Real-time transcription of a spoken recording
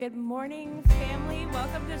Good morning, family.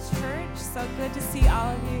 Welcome to church. So good to see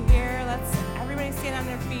all of you here. Let's everybody stand on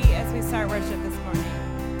their feet as we start worship this morning.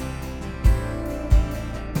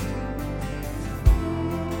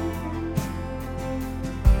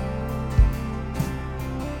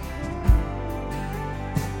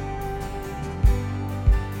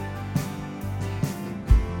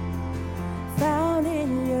 Found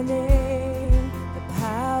in your name the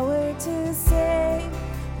power to save,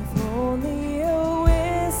 with only a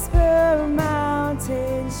whisper,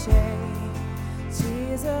 mountain shake.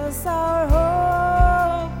 Jesus, our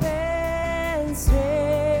hope and strength.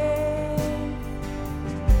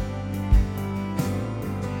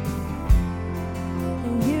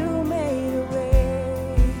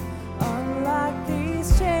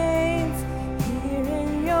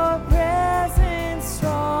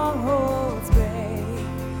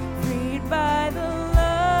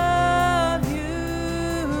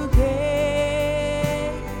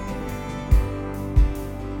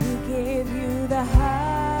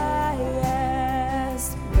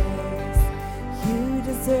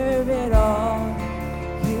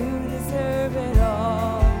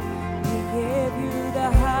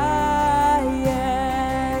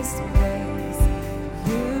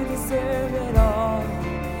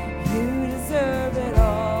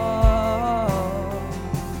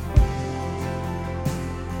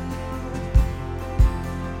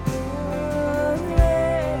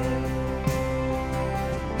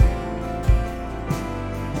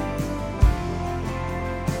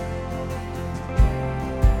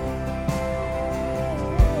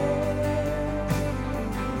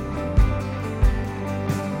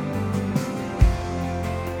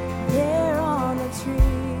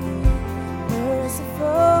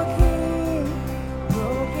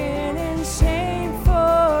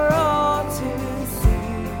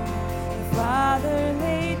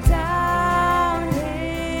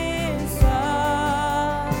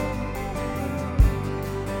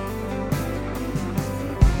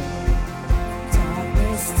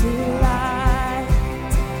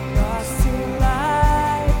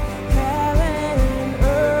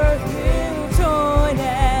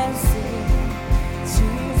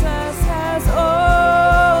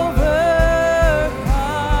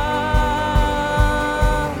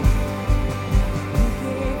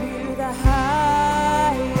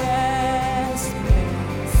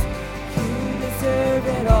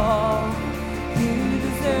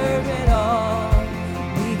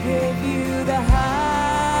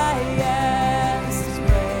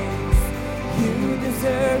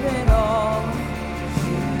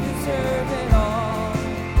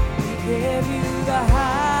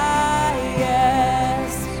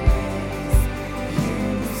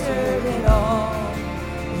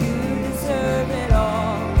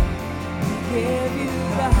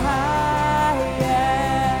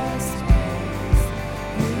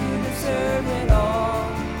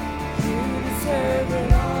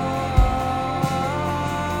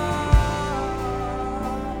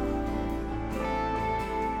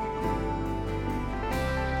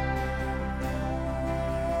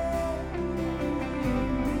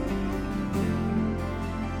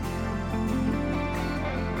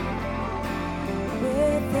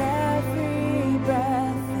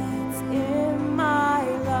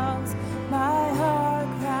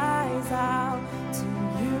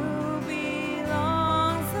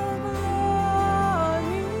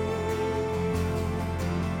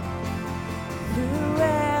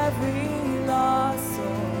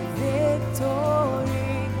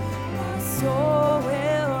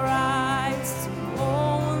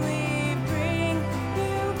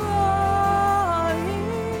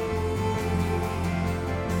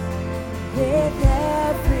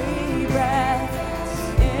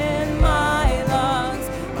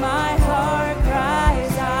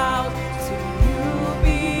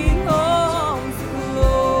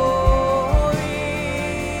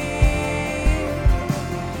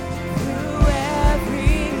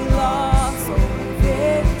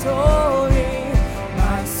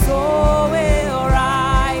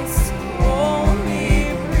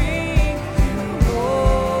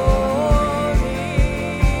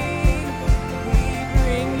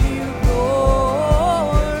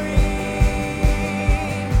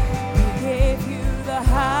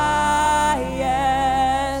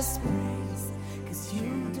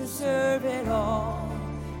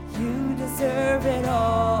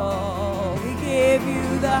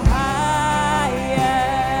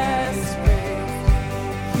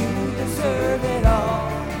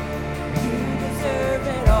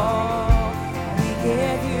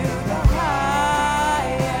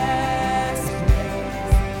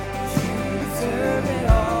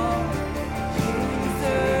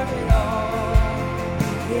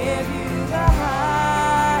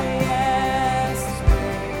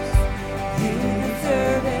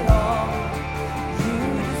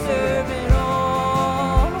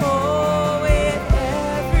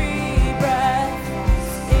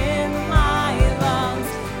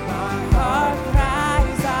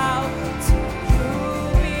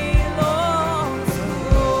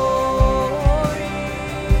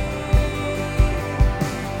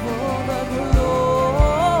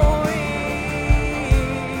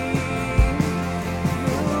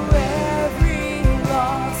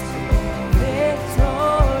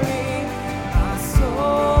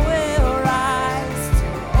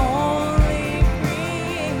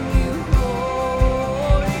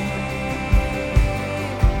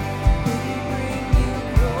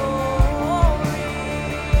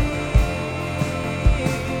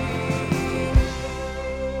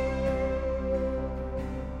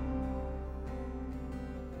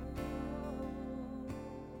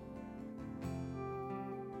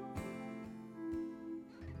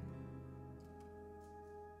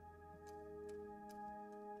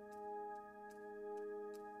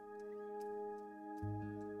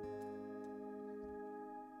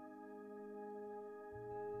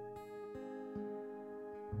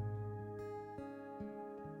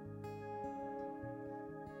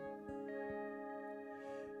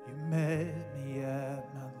 met me at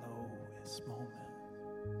my lowest moment.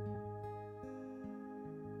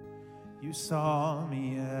 You saw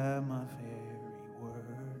me at my very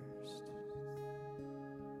worst.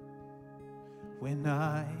 When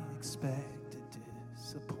I expected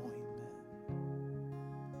disappointment,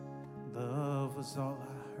 love was all I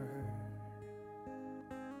heard.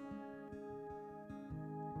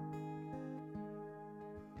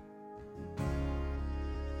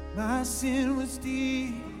 My sin was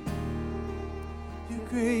deep, your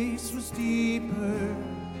grace was deeper.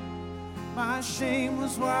 My shame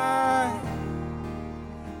was wide,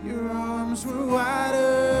 your arms were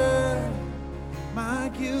wider. My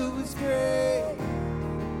guilt was great,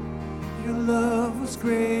 your love was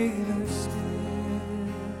greater still.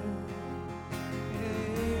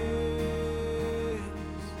 Yes.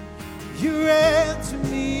 You ran to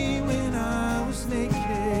me when I was naked.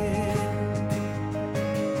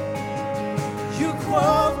 You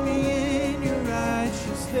clothed me in your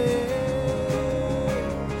righteousness.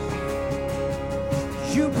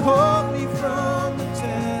 You pulled me from the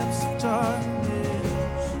depths of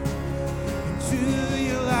darkness into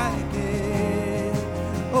your light again.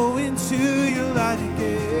 Oh, into your light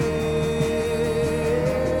again.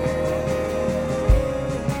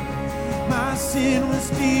 My sin was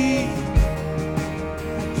deep,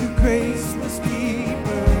 your grace was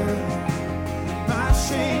deeper. My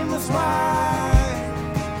shame was wide,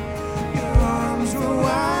 your arms were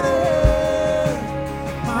wider.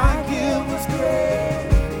 My guilt was great,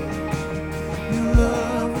 your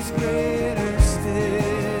love was greater still.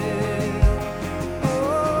 Oh,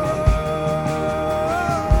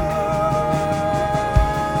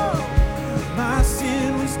 my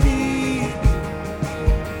sin was deep,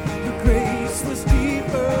 your grace was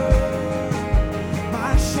deeper.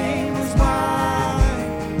 My shame was wide,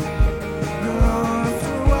 your arms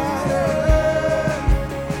were wider.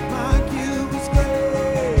 My guilt was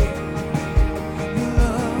great, your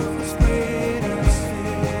love was greater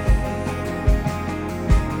still.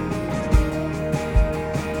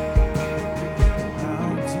 How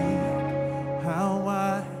deep, how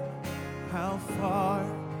wide, how far,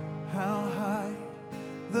 how high,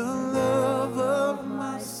 the love of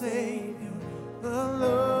my Savior, the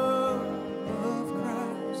love of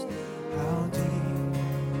Christ. How deep,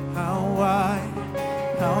 how wide,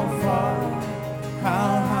 how far,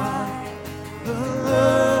 how high, the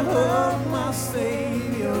love of my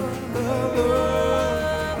Savior, the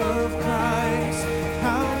love of Christ.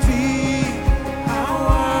 How deep, how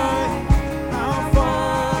wide, how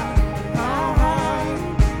far, how high,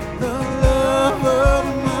 the love of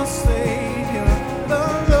my Savior, the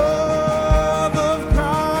love of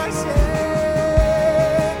Christ.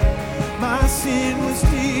 Yeah. My sin was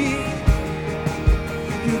deep,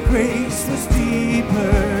 your grace was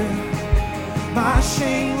deeper. My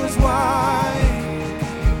shame was wide,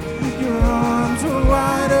 your arms were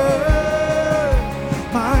wider.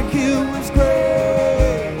 My guilt was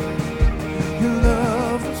great, your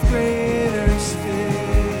love was greater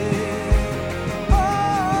still. Oh,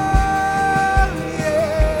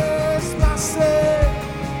 yes,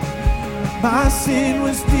 my sin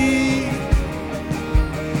was deep,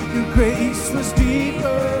 your grace was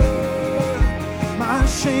deeper. My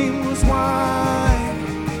shame was wide,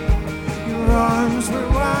 your arms were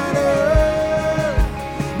wider.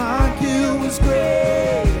 My guilt was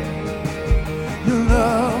great, your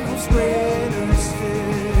love was greater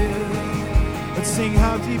still. Let's sing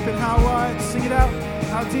how deep and how wide. Sing it out.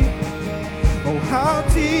 How deep? Oh, how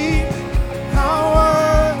deep, how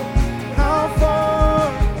wide, how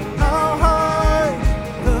far, how high,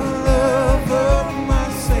 the love of my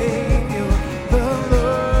Savior, the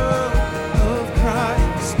love of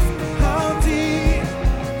Christ. How deep,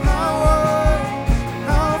 how wide,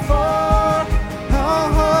 how far, how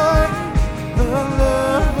high, the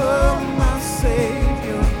love of my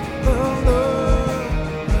Savior, the love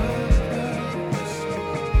of Christ.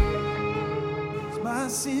 My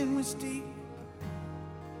sin was deep,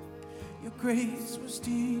 your grace was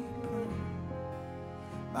deeper.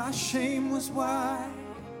 My shame was wide,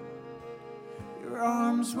 your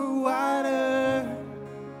arms were wider.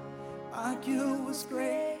 My guilt was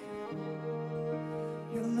great,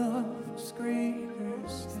 your love was greater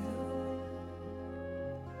still.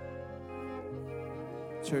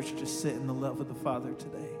 Church, just sit in the love of the Father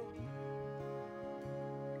today.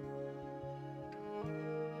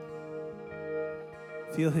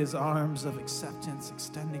 Feel his arms of acceptance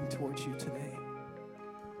extending towards you today.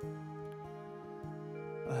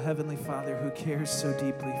 A heavenly Father who cares so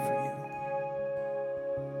deeply for you.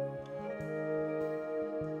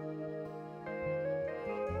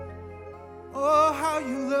 Oh, how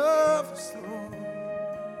you love us, Lord.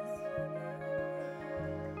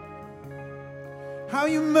 How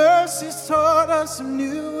your mercies taught us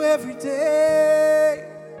anew every day.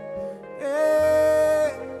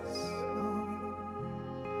 Yes.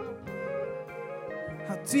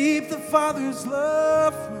 How deep the Father's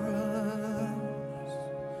love for us.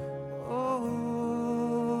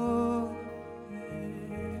 Oh,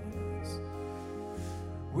 yes.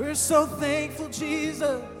 We're so thankful,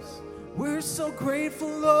 Jesus. We're so grateful,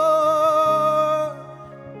 Lord.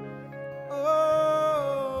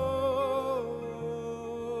 Oh,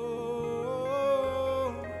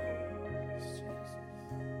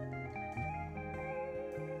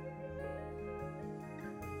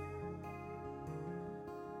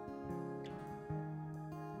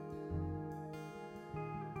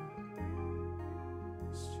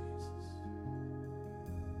 Jesus.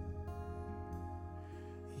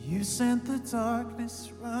 You sent the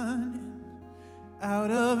darkness running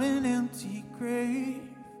out of an empty grave,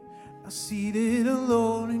 now seated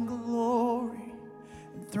alone in glory,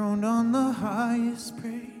 enthroned on the highest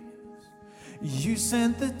praise. You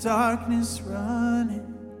sent the darkness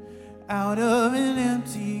running out of an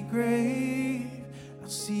empty grave, now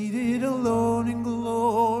seated alone in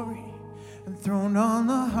glory, enthroned on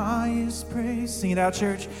the highest praise. Sing it out,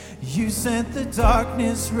 church. You sent the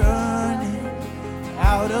darkness running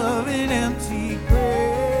out of an empty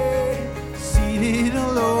grave, seated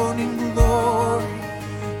alone in glory,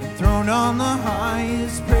 enthroned on the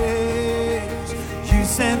highest praise. You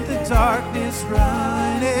sent the darkness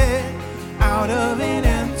running out of an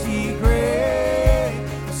empty grave,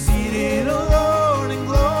 seated alone in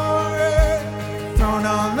glory, enthroned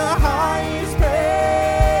on the highest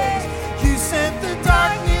praise. You sent the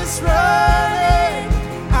darkness running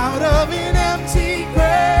out of an empty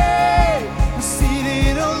grave,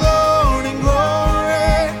 seated alone in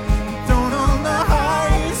glory, enthroned on the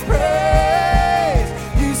highest praise.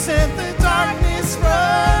 You sent the darkness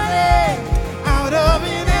running out of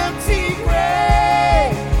an empty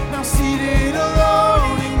grave, now seated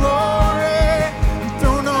alone in glory,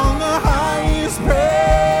 enthroned on the highest praise.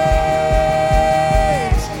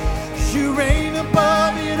 You reign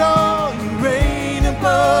above it all, you reign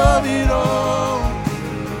above it all,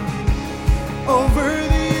 over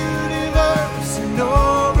the universe and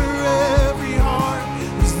over every heart,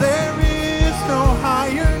 'cause there is no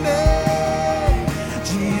higher name.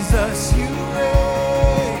 Jesus, you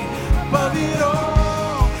reign above it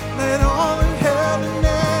all. Let all of heaven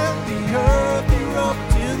and the earth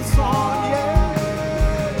erupt in song.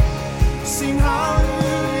 Yeah. Sing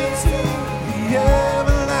hallelujah to the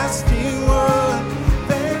everlasting one.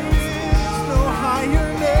 There is no higher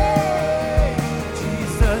name.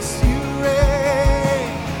 Jesus, you reign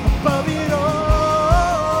above it all.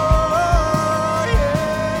 Yeah.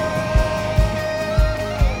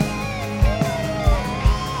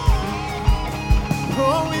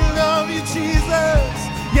 Oh, we love you, Jesus.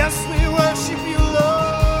 Yes, we worship you, Lord.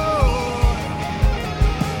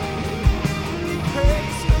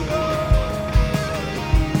 Praise you, Lord.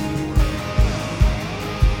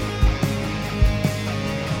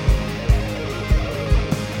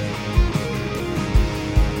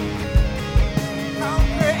 How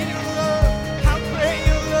great your love, how great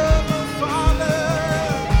your love, oh Father.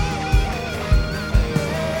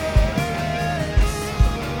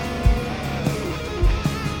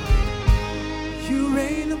 You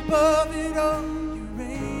reign above it all, you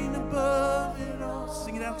reign above it all.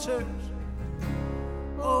 Sing it out, church.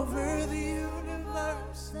 Over the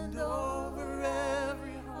universe and over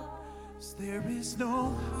every heart, 'cause there is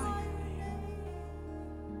no higher.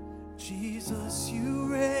 Jesus,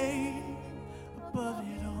 you reign above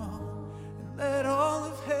it all, and let all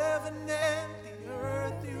of heaven and the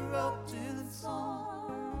earth erupt in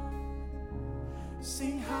song.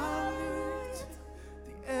 Sing hallelujah to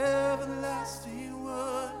the everlasting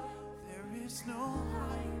one. There is no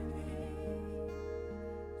higher name.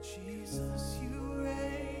 Jesus, you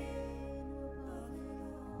reign above it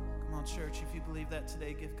all. Come on, church, if you believe that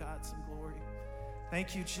today, give God some glory.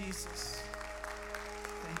 Thank you, Jesus.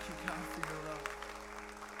 Thank you, God, for your love.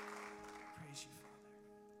 Praise you, Father.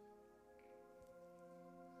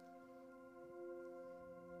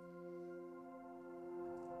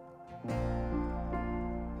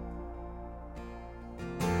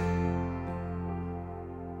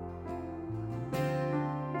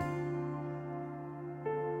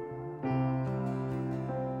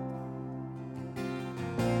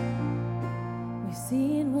 We've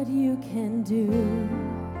seen what you can do,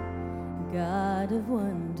 God of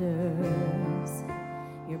wonders.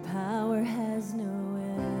 Your power has no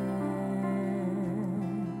end.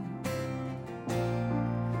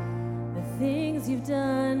 The things you've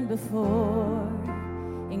done before,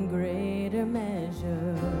 in greater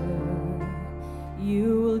measure,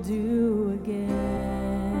 you will do again.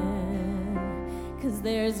 'Cause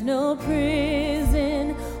there's no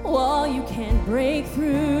prison wall you can't break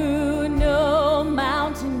through, no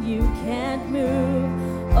mountain you can't move.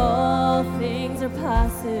 All things are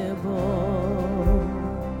possible.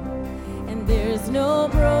 And there's no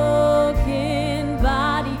broken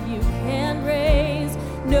body you can't raise,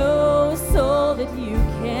 no soul that you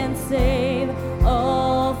can't save.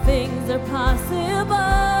 All things are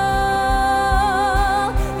possible.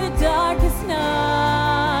 The darkest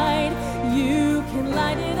night, you can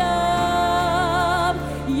light it up.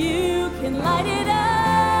 You can light it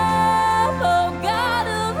up. Oh God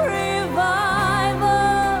of revival,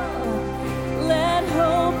 let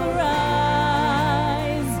hope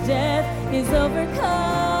arise. Death is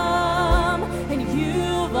overcome, and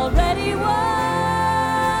you've already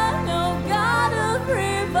won. Oh God of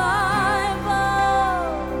revival,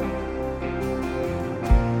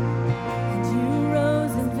 and you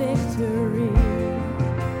rose in victory,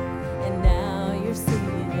 and now you're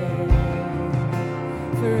seated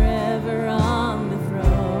forever on the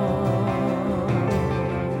throne.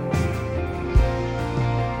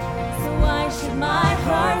 So why should my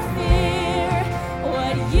heart fear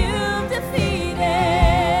what you've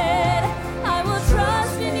defeated? I will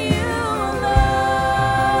trust in you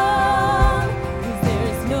alone. 'Cause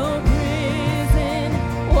there's no prison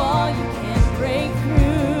wall you can't break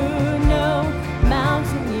through, no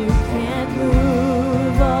mountain you can't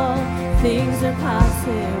move. All things are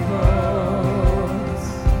possible.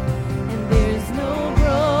 And there's no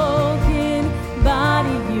broken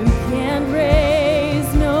body you can't raise,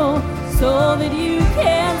 no soul that you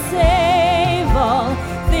can't save. All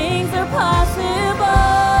things are possible.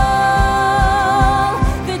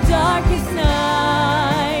 The darkest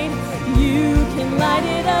night, you can light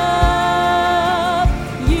it up.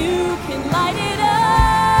 You can light it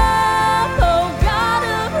up. Oh God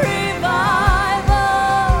of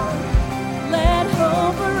revival, let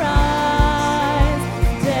hope arise.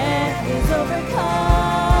 Death is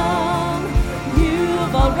overcome.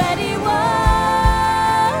 You've already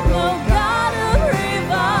won. Oh God of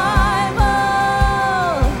revival.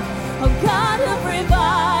 Oh God of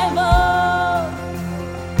revival.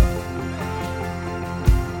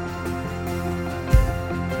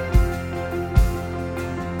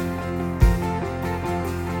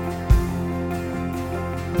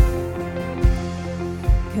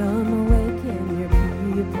 Come awaken your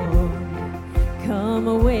people. Come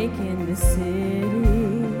awaken the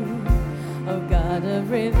city. Oh God of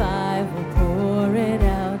revival, pour it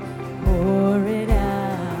out, pour it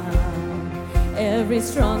out. Every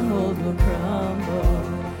stronghold will crumble.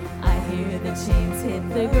 I hear the chains hit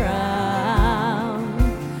the ground.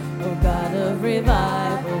 Oh God of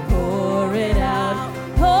revival, pour it out,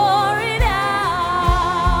 pour it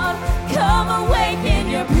out. Come awaken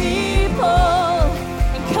your people,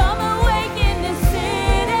 and come awaken the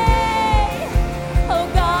city. Oh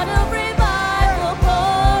God of revival,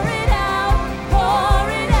 pour it out, pour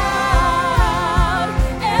it out.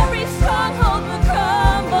 Every stronghold will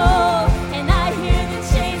crumble, and I hear the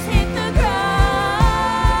chains hit the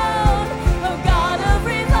ground. Oh God of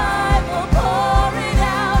revival, pour it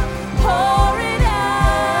out, pour it out.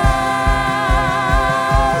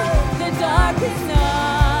 The darkest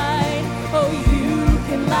night, oh you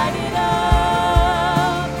can light it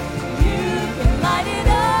up. You can light it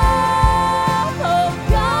up. Oh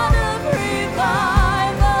God of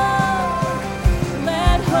revival,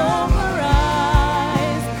 let hope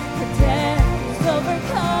arise. For death is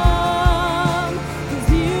overcome, 'cause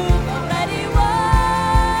you've already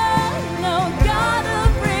won. Oh God of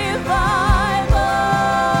revival.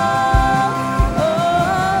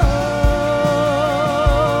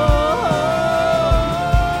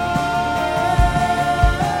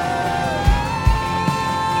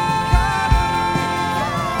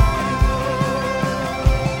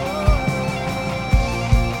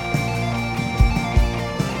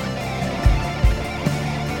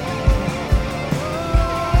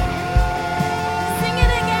 Sing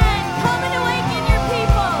it again. Come and awaken your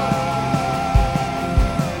people.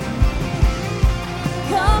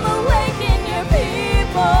 Come awaken your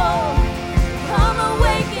people. Come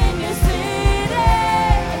awaken your city.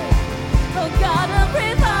 Oh God of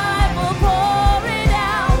revival, pour it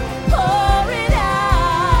out, pour it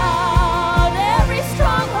out. Every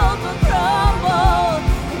stronghold will crumble,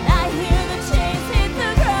 and I hear the chains hit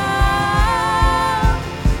the ground.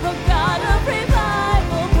 Oh God of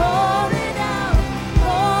revival, pour it out,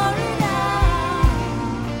 pour it out.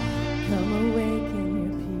 Come awaken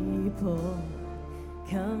your people.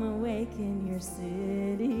 Come awaken your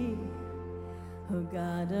city. Oh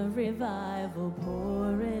God of revival,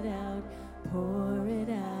 pour it out, pour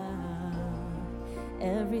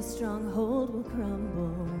every stronghold will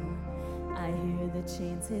crumble. I hear the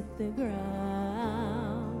chains hit the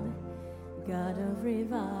ground. God of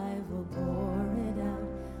revival, pour it out,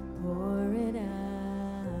 pour it out.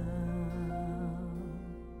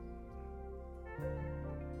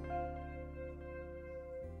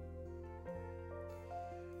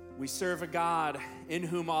 We serve a God in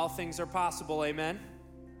whom all things are possible, amen?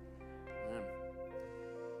 Amen.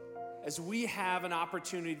 As we have an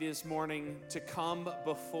opportunity this morning to come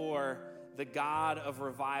before the God of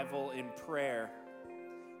revival in prayer,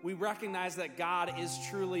 we recognize that God is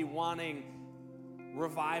truly wanting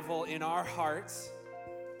revival in our hearts,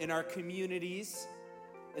 in our communities,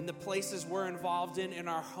 in the places we're involved in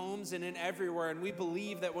our homes, and in everywhere. And we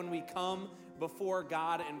believe that when we come before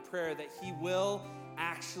God in prayer, that He will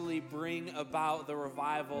actually bring about the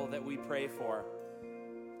revival that we pray for.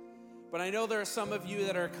 But I know there are some of you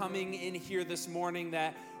that are coming in here this morning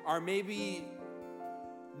that are maybe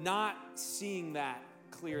not seeing that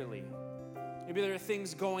clearly. Maybe there are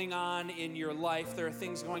things going on in your life, there are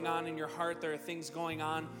things going on in your heart, there are things going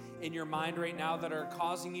on in your mind right now that are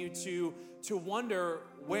causing you to wonder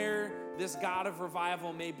where this God of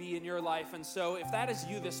revival may be in your life. And so if that is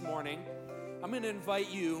you this morning, I'm going to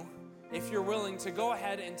invite you, if you're willing, to go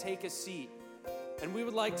ahead and take a seat. And we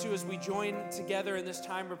would like to, as we join together in this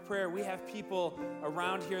time of prayer, we have people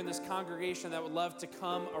around here in this congregation that would love to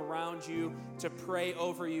come around you, to pray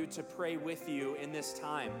over you, to pray with you in this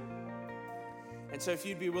time. And so if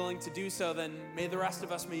you'd be willing to do so, then may the rest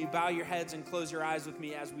of us, may you bow your heads and close your eyes with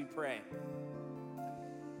me as we pray.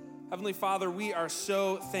 Heavenly Father, we are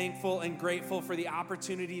so thankful and grateful for the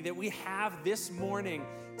opportunity that we have this morning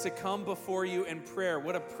to come before you in prayer.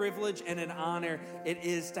 What a privilege and an honor it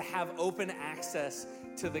is to have open access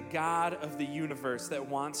to the God of the universe that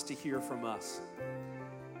wants to hear from us.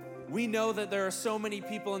 We know that there are so many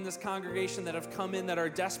people in this congregation that have come in that are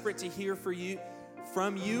desperate to hear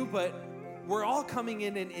from you, but we're all coming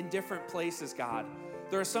in different places, God.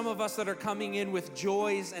 There are some of us that are coming in with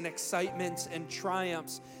joys and excitements and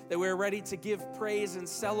triumphs, that we're ready to give praise and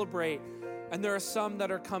celebrate. And there are some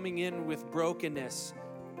that are coming in with brokenness,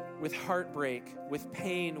 with heartbreak, with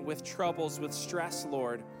pain, with troubles, with stress,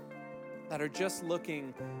 Lord, that are just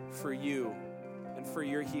looking for you and for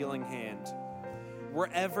your healing hand.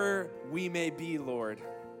 Wherever we may be, Lord,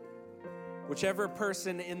 whichever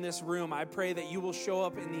person in this room, I pray that you will show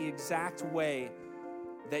up in the exact way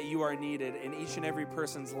that you are needed in each and every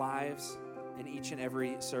person's lives, in each and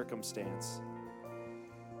every circumstance.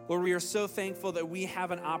 Lord, we are so thankful that we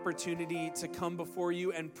have an opportunity to come before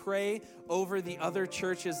you and pray over the other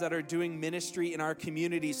churches that are doing ministry in our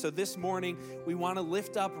community. So this morning, we want to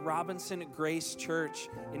lift up Robinson Grace Church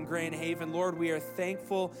in Grand Haven. Lord, we are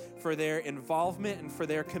thankful for their involvement and for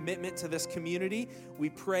their commitment to this community. We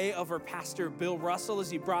pray over Pastor Bill Russell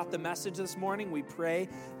as he brought the message this morning. We pray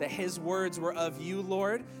that his words were of you,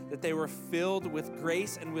 Lord, that they were filled with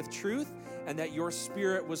grace and with truth, and that your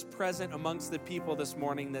Spirit was present amongst the people this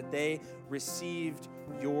morning, that they received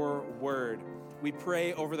your word. We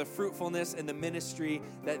pray over the fruitfulness and the ministry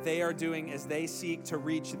that they are doing as they seek to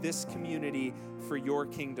reach this community for your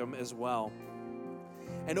kingdom as well.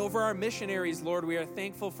 And over our missionaries, Lord, we are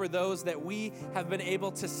thankful for those that we have been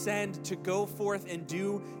able to send to go forth and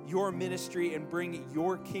do your ministry and bring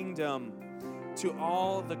your kingdom to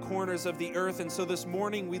all the corners of the earth. And so this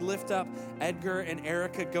morning we lift up Edgar and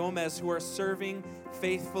Erica Gomez, who are serving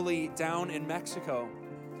faithfully down in Mexico.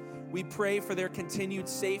 We pray for their continued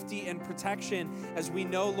safety and protection, as we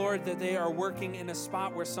know, Lord, that they are working in a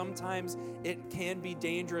spot where sometimes it can be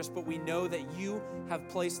dangerous, but we know that you have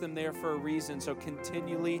placed them there for a reason. So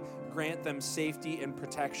continually grant them safety and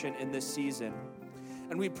protection in this season.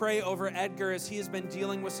 And we pray over Edgar as he has been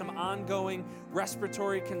dealing with some ongoing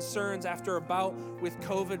respiratory concerns after a bout with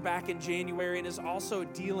COVID back in January, and is also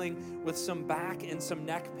dealing with some back and some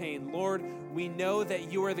neck pain. Lord, we know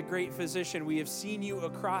that you are the great physician. We have seen you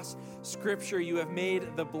across Scripture. You have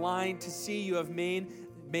made the blind to see. You have made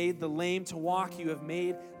the lame to walk. You have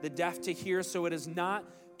made the deaf to hear. So it is not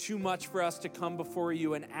too much for us to come before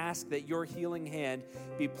you and ask that your healing hand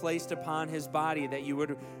be placed upon his body, that you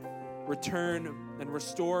would return and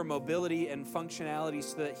restore mobility and functionality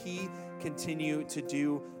so that he continue to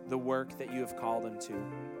do the work that you have called him to.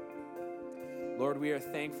 Lord, we are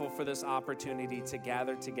thankful for this opportunity to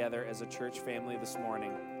gather together as a church family this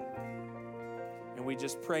morning. And we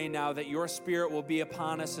just pray now that your Spirit will be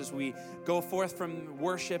upon us as we go forth from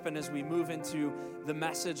worship and as we move into the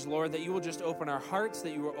message, Lord, that you will just open our hearts,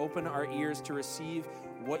 that you will open our ears to receive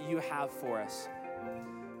what you have for us.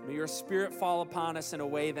 May your Spirit fall upon us in a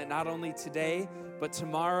way that not only today, but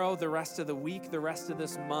tomorrow, the rest of the week, the rest of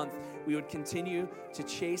this month, we would continue to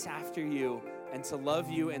chase after you and to love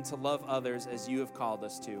you and to love others as you have called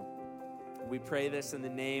us to. We pray this in the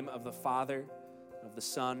name of the Father, of the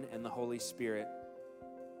Son, and the Holy Spirit.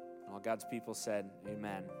 All God's people said,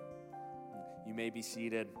 amen. You may be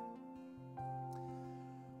seated.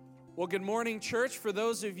 Well, good morning, church. For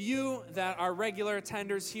those of you that are regular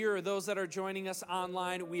attenders here or those that are joining us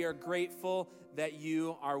online, we are grateful that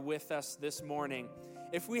you are with us this morning.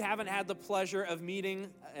 If we haven't had the pleasure of meeting,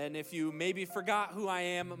 and if you maybe forgot who I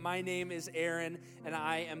am, my name is Aaron, and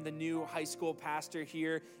I am the new high school pastor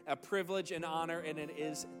here. A privilege and honor, and it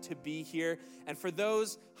is to be here. And for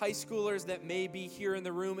those high schoolers that may be here in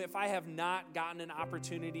the room, if I have not gotten an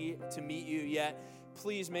opportunity to meet you yet,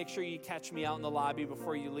 please make sure you catch me out in the lobby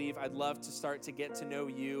before you leave. I'd love to start to get to know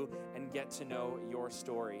you and get to know your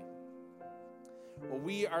story. Well,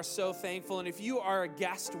 we are so thankful. And if you are a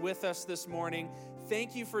guest with us this morning,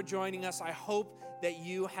 thank you for joining us. I hope that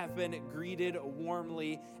you have been greeted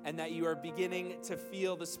warmly and that you are beginning to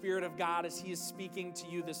feel the Spirit of God as He is speaking to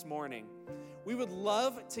you this morning. We would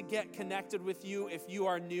love to get connected with you if you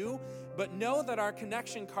are new, but know that our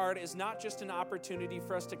connection card is not just an opportunity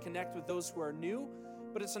for us to connect with those who are new,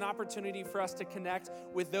 but it's an opportunity for us to connect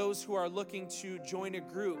with those who are looking to join a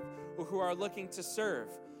group or who are looking to serve.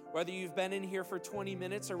 Whether you've been in here for 20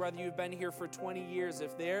 minutes or whether you've been here for 20 years,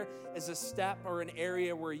 if there is a step or an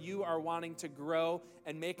area where you are wanting to grow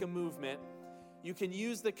and make a movement, you can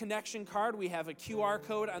use the connection card. We have a QR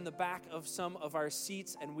code on the back of some of our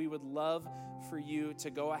seats, and we would love for you to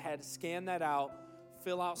go ahead, scan that out,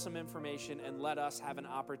 fill out some information, and let us have an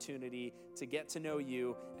opportunity to get to know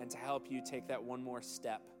you and to help you take that one more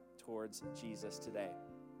step towards Jesus today.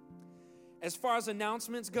 As far as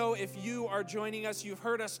announcements go, if you are joining us, you've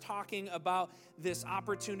heard us talking about this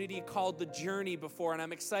opportunity called The Journey before, and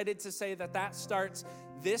I'm excited to say that that starts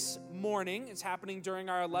this morning. It's happening during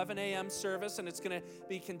our 11 a.m. service, and it's going to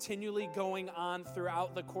be continually going on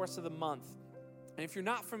throughout the course of the month. And if you're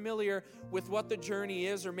not familiar with what The Journey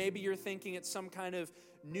is, or maybe you're thinking it's some kind of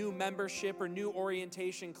new membership or new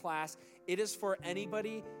orientation class, it is for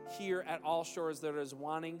anybody here at All Shores that is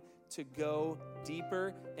wanting to go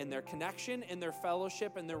deeper in their connection, in their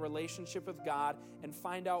fellowship, in their relationship with God, and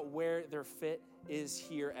find out where their fit is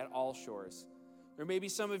here at All Shores. There may be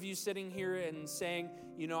some of you sitting here and saying,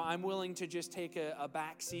 you know, I'm willing to just take a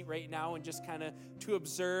back seat right now and just kind of to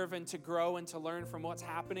observe and to grow and to learn from what's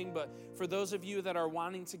happening. But for those of you that are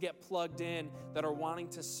wanting to get plugged in, that are wanting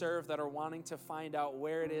to serve, that are wanting to find out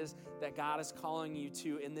where it is that God is calling you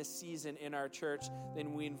to in this season in our church,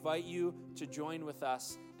 then we invite you to join with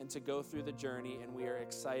us and to go through the journey, and we are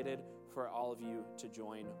excited for all of you to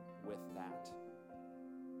join with that.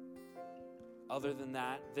 Other than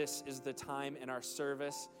that, this is the time in our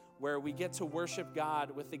service where we get to worship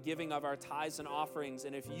God with the giving of our tithes and offerings.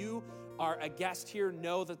 And if you are a guest here,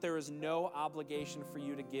 know that there is no obligation for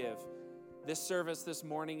you to give. This service this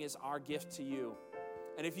morning is our gift to you.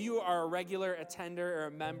 And if you are a regular attender or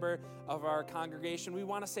a member of our congregation, we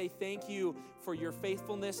want to say thank you for your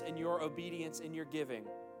faithfulness and your obedience in your giving.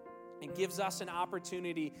 It gives us an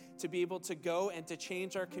opportunity to be able to go and to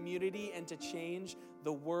change our community and to change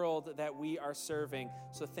the world that we are serving.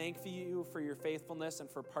 So thank you for your faithfulness and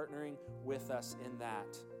for partnering with us in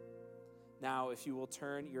that. Now, if you will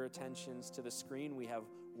turn your attentions to the screen, we have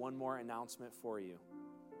one more announcement for you.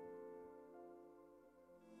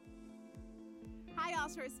 Hi, All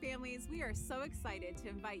Shores families. We are so excited to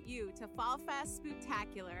invite you to Fall Fest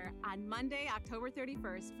Spooktacular on Monday, October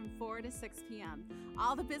 31st from 4 to 6 p.m.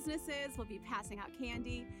 All the businesses will be passing out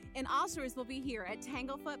candy, and All Shores will be here at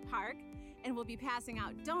Tanglefoot Park, and we'll be passing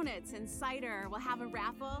out donuts and cider. We'll have a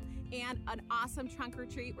raffle and an awesome trunk or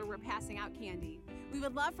treat where we're passing out candy. We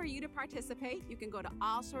would love for you to participate. You can go to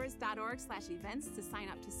allshores.org/events to sign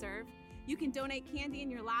up to serve. You can donate candy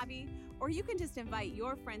in your lobby, or you can just invite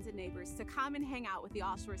your friends and neighbors to come and hang out with the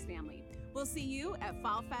All Shores family. We'll see you at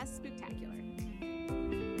Fall Fest Spooktacular.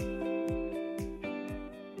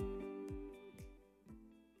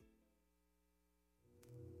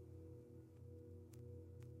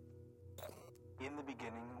 In the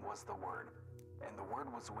beginning was the Word, and the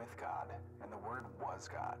Word was with God, and the Word was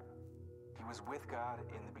God. He was with God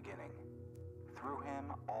in the beginning. Through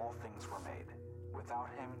him all things were made. Without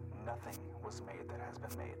him nothing was made that has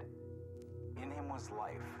been made. In him was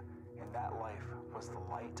life, and that life was the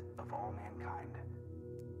light of all mankind.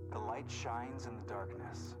 The light shines in the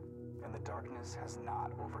darkness, and the darkness has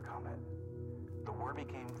not overcome it. The Word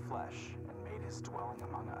became flesh and made his dwelling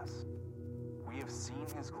among us. We have seen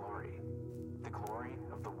his glory, the glory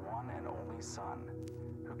of the one and only Son,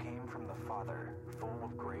 who came from the Father, full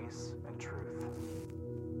of grace and truth.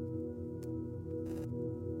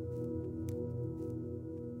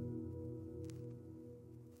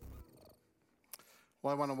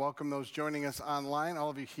 Well, I want to welcome those joining us online, all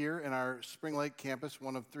of you here in our Spring Lake campus,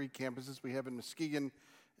 one of 3 campuses we have in Muskegon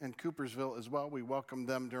and Coopersville as well. We welcome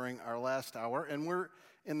them during our last hour. And we're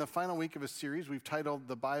in the final week of a series we've titled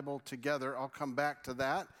The Bible Together. I'll come back to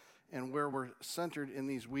that and where we're centered in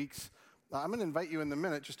these weeks. I'm going to invite you in a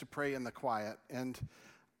minute just to pray in the quiet. And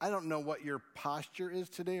I don't know what your posture is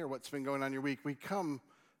today or what's been going on your week. We come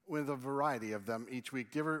with a variety of them each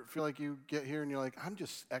week. Do you ever feel like you get here and you're like, I'm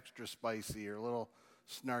just extra spicy or a little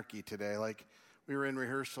snarky today? Like we were in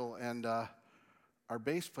rehearsal and our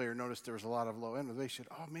bass player noticed there was a lot of low end. They said,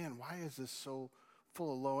 oh man, why is this so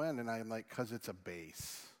full of low end? And I'm like, because it's a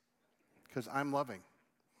bass. Because I'm loving.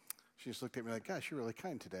 She just looked at me like, gosh, you're really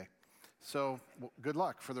kind today. So good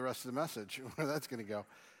luck for the rest of the message, where that's going to go.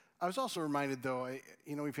 I was also reminded, though,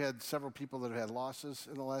 we've had several people that have had losses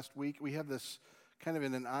in the last week. We have this kind of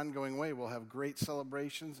in an ongoing way. We'll have great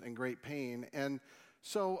celebrations and great pain. And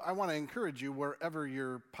so I want to encourage you, wherever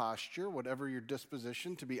your posture, whatever your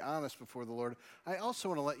disposition, to be honest before the Lord. I also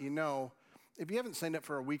want to let you know, if you haven't signed up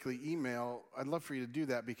for our weekly email, I'd love for you to do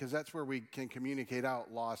that, because that's where we can communicate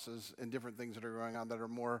out losses and different things that are going on that are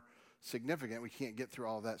more significant. We can't get through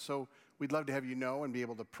all of that. So we'd love to have you know and be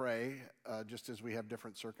able to pray just as we have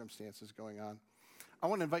different circumstances going on. I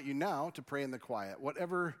want to invite you now to pray in the quiet.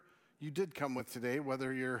 Whatever you did come with today,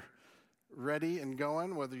 whether you're ready and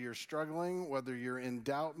going, whether you're struggling, whether you're in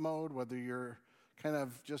doubt mode, whether you're kind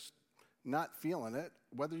of just not feeling it,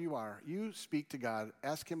 whether you are, you speak to God,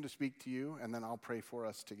 ask him to speak to you, and then I'll pray for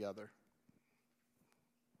us together.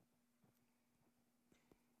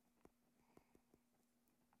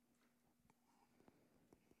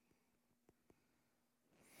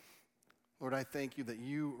 Lord, I thank you that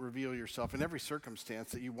you reveal yourself in every circumstance,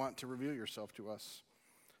 that you want to reveal yourself to us.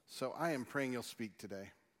 So I am praying you'll speak today,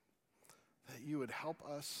 that you would help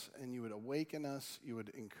us and you would awaken us, you would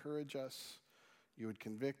encourage us, you would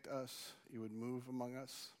convict us, you would move among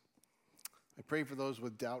us. I pray for those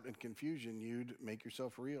with doubt and confusion, you'd make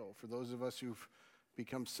yourself real. For those of us who've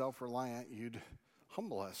become self-reliant, you'd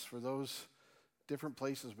humble us. For those different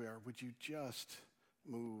places we are, would you just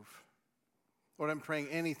move? Lord, I'm praying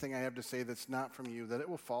anything I have to say that's not from you, that it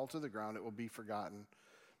will fall to the ground, it will be forgotten.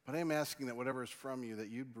 But I am asking that whatever is from you, that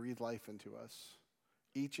you'd breathe life into us,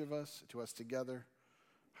 each of us, to us together,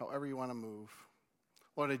 however you want to move.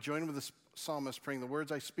 Lord, I join with the psalmist praying the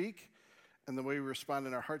words I speak and the way we respond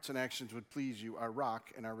in our hearts and actions would please you, our rock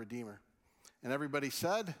and our redeemer. And everybody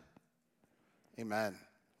said, amen.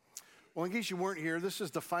 Well, in case you weren't here, this is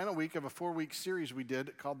the final week of a 4-week series we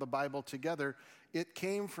did called The Bible Together. It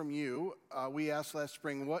came from you. We asked last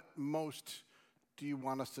spring, what most do you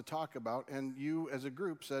want us to talk about? And you, as a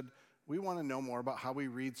group, said, we want to know more about how we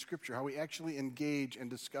read Scripture, how we actually engage and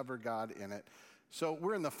discover God in it. So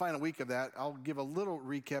we're in the final week of that. I'll give a little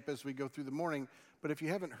recap as we go through the morning. But if you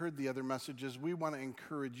haven't heard the other messages, we want to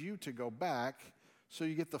encourage you to go back so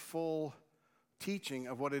you get the full teaching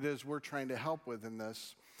of what it is we're trying to help with in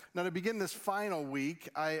this. Now, to begin this final week,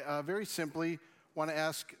 I very simply want to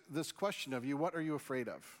ask this question of you. What are you afraid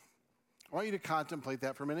of? I want you to contemplate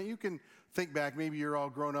that for a minute. You can think back. Maybe you're all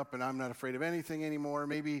grown up and I'm not afraid of anything anymore.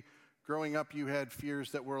 Maybe growing up you had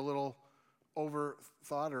fears that were a little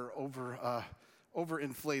overthought or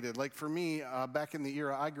overinflated. Like for me, back in the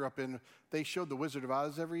era I grew up in, they showed The Wizard of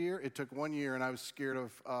Oz every year. It took 1 year and I was scared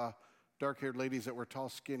of dark-haired ladies that were tall,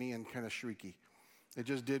 skinny, and kind of shrieky. It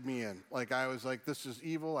just did me in. Like I was like, this is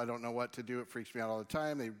evil. I don't know what to do. It freaks me out all the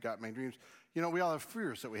time. They've got my dreams. You know, we all have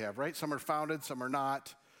fears that we have, right? Some are founded, some are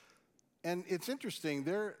not. And it's interesting.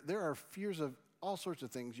 There are fears of all sorts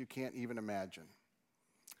of things you can't even imagine.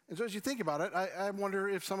 And so as you think about it, I wonder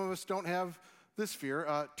if some of us don't have this fear,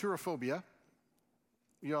 turophobia.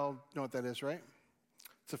 You all know what that is, right?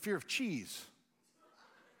 It's a fear of cheese.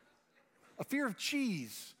 A fear of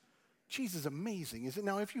cheese. Cheese is amazing, isn't it?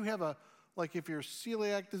 Now, if you have if you're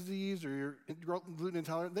celiac disease or you're gluten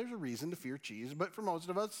intolerant, there's a reason to fear cheese. But for most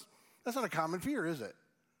of us, that's not a common fear, is it?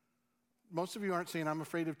 Most of you aren't saying, I'm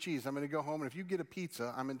afraid of cheese. I'm going to go home, and if you get a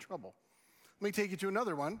pizza, I'm in trouble. Let me take you to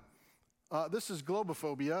another one. This is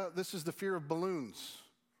globophobia. This is the fear of balloons.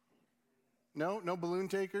 No balloon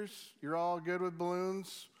takers? You're all good with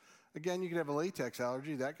balloons? Again, you could have a latex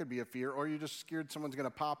allergy. That could be a fear. Or you're just scared someone's going to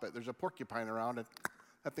pop it. There's a porcupine around, and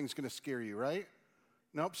that thing's going to scare you, right?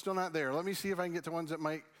 Nope, still not there. Let me see if I can get to ones that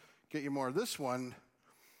might get you more. This one's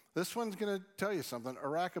going to tell you something.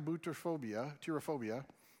 Arachibutyrophobia.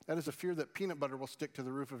 That is a fear that peanut butter will stick to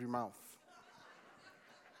the roof of your mouth.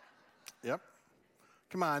 Yep.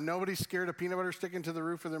 Come on, nobody's scared of peanut butter sticking to the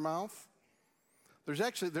roof of their mouth?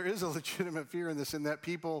 There is a legitimate fear in this, in that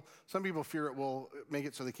some people fear it will make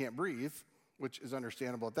it so they can't breathe, which is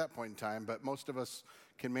understandable at that point in time, but most of us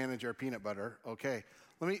can manage our peanut butter. Okay,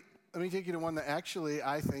 let me take you to one that actually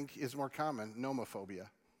I think is more common, nomophobia.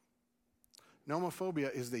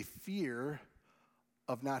 Nomophobia is the fear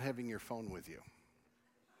of not having your phone with you.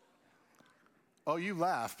 Oh, you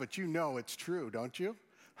laugh, but you know it's true, don't you?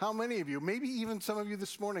 How many of you, maybe even some of you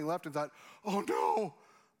this morning left and thought, oh no,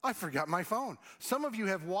 I forgot my phone. Some of you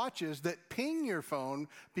have watches that ping your phone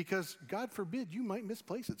because, God forbid, you might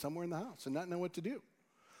misplace it somewhere in the house and not know what to do.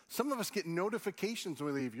 Some of us get notifications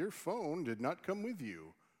when we leave, your phone did not come with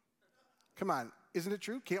you. Come on, isn't it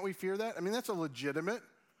true? Can't we fear that? I mean, that's a legitimate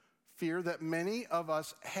fear that many of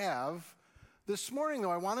us have. This morning, though,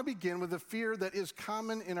 I want to begin with a fear that is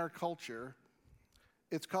common in our culture.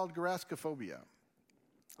 It's called garaskophobia.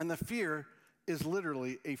 And the fear is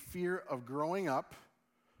literally a fear of growing up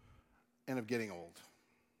and of getting old.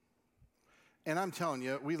 And I'm telling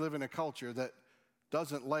you, we live in a culture that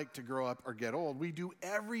doesn't like to grow up or get old. We do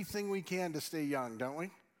everything we can to stay young, don't we?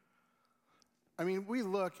 I mean, we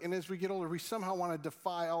look, and as we get older, we somehow want to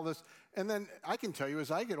defy all this. And then I can tell you, as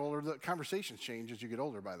I get older, the conversations change as you get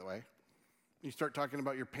older, by the way. You start talking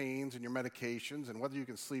about your pains and your medications and whether you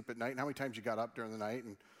can sleep at night and how many times you got up during the night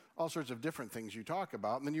and all sorts of different things you talk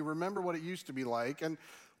about. And then you remember what it used to be like. And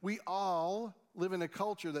we all live in a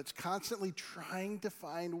culture that's constantly trying to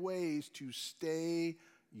find ways to stay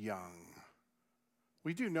young.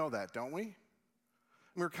 We do know that, don't we?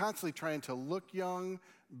 We're constantly trying to look young,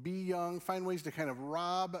 be young, find ways to kind of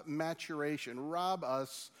rob maturation, rob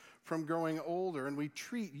us from growing older. And we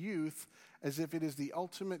treat youth as if it is the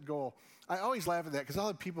ultimate goal. I always laugh at that because I'll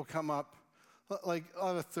have people come up, like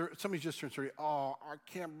somebody just turned 30. Oh, I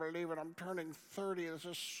can't believe it. I'm turning 30. This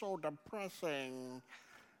is so depressing.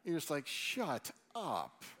 You're just like, shut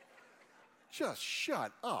up. Just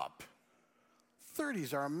shut up.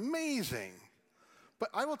 30s are amazing. But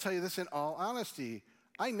I will tell you this in all honesty.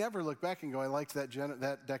 I never look back and go, I liked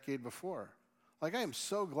that decade before. Like, I am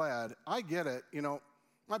so glad. I get it. You know,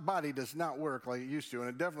 my body does not work like it used to, and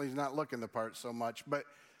it definitely is not looking the part so much. But,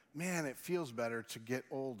 man, it feels better to get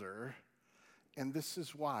older. And this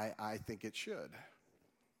is why I think it should.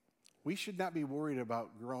 We should not be worried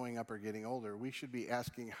about growing up or getting older. We should be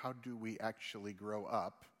asking, how do we actually grow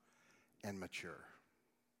up and mature?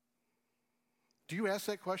 Do you ask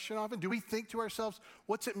that question often? Do we think to ourselves,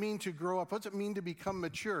 what's it mean to grow up? What's it mean to become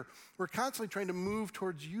mature? We're constantly trying to move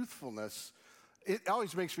towards youthfulness. It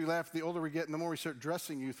always makes me laugh the older we get and the more we start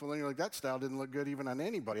dressing youthful. And you're like, that style didn't look good even on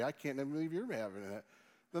anybody. I can't even believe you're having it.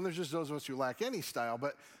 Then there's just those of us who lack any style.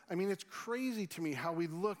 But, I mean, it's crazy to me how we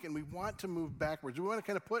look and we want to move backwards. We want to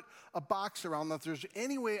kind of put a box around that. If there's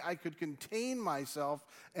any way I could contain myself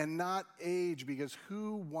and not age, because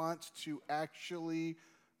who wants to actually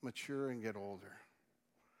mature and get older?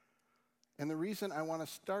 And the reason I want to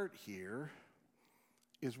start here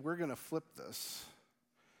is we're going to flip this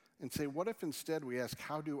and say, what if instead we ask,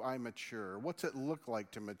 how do I mature? What's it look like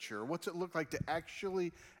to mature? What's it look like to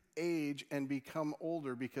actually age and become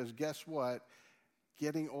older? Because guess what?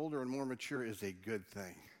 Getting older and more mature is a good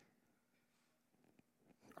thing.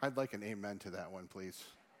 I'd like an amen to that one, please.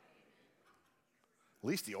 At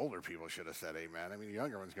least the older people should have said amen. I mean, the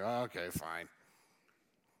younger ones go, oh, okay, fine.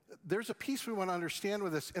 There's a piece we want to understand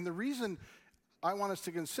with this, and the reason I want us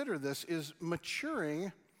to consider this is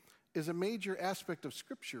maturing is a major aspect of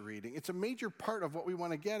Scripture reading. It's a major part of what we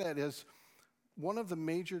want to get at, is one of the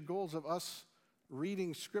major goals of us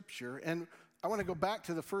reading Scripture. And I want to go back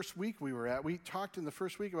to the first week we were at. We talked in the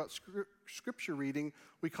first week about Scripture reading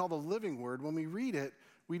we call the living word. When we read it,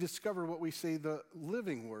 we discover what we say the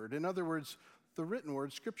living word. In other words, the written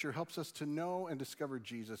word, Scripture, helps us to know and discover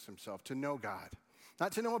Jesus himself, to know God.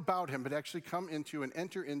 Not to know about him, but actually come into and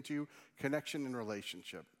enter into connection and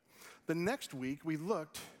relationship. The next week, we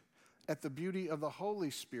looked at the beauty of the Holy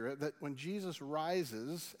Spirit, that when Jesus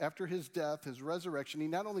rises after his death, his resurrection, he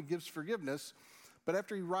not only gives forgiveness, but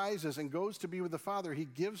after he rises and goes to be with the Father, he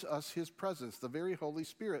gives us his presence, the very Holy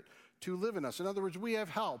Spirit, to live in us. In other words, we have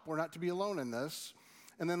help. We're not to be alone in this.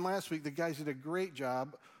 And then last week, the guys did a great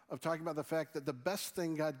job of talking about the fact that the best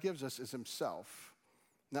thing God gives us is himself,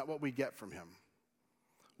 not what we get from him,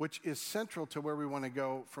 which is central to where we want to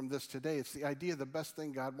go from this today. It's the idea the best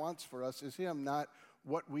thing God wants for us is him, not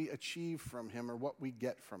what we achieve from him or what we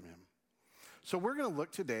get from him. So we're going to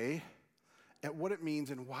look today at what it means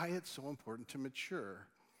and why it's so important to mature,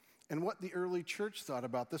 and what the early church thought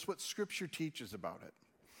about this, what Scripture teaches about it.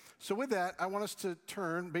 So with that, I want us to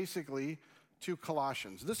turn basically to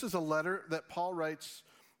Colossians. This is a letter that Paul writes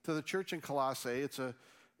to the church in Colossae.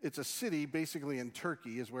 It's a city basically in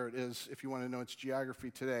Turkey is where it is, if you want to know its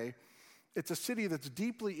geography today. It's a city that's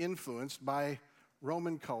deeply influenced by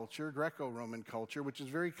Roman culture, Greco-Roman culture, which is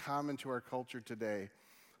very common to our culture today.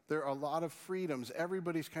 There are a lot of freedoms.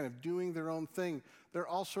 Everybody's kind of doing their own thing. There are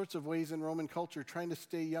all sorts of ways in Roman culture trying to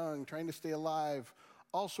stay young, trying to stay alive,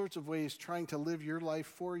 all sorts of ways trying to live your life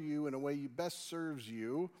for you in a way best serves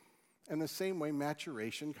you, and the same way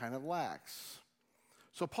maturation kind of lacks.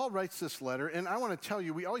 So Paul writes this letter, and I want to tell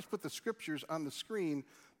you, we always put the scriptures on the screen,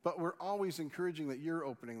 but we're always encouraging that you're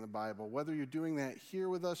opening the Bible. Whether you're doing that here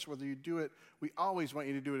with us, whether you do it, we always want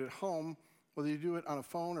you to do it at home, whether you do it on a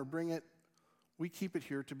phone or bring it, we keep it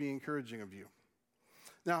here to be encouraging of you.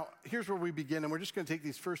 Now, here's where we begin, and we're just going to take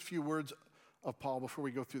these first few words of Paul before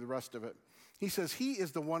we go through the rest of it. He says, he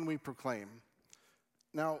is the one we proclaim.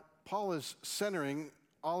 Now, Paul is centering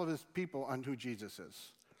all of his people on who Jesus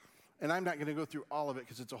is. And I'm not going to go through all of it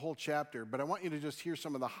because it's a whole chapter, but I want you to just hear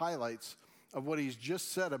some of the highlights of what he's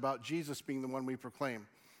just said about Jesus being the one we proclaim.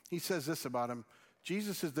 He says this about him: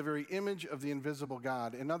 Jesus is the very image of the invisible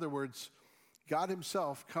God. In other words, God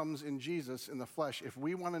himself comes in Jesus in the flesh. If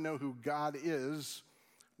we want to know who God is,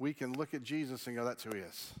 we can look at Jesus and go, that's who he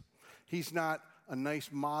is. He's not a nice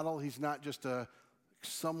model. He's not just a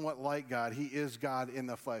somewhat like God. He is God in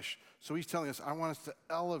the flesh. So he's telling us, I want us to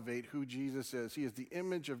elevate who Jesus is. He is the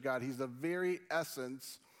image of God. He's the very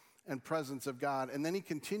essence and presence of God. And then he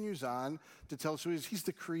continues on to tell us who he is. He's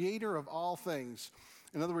the creator of all things.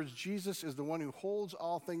 In other words, Jesus is the one who holds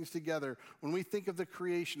all things together. When we think of the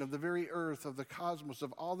creation, of the very earth, of the cosmos,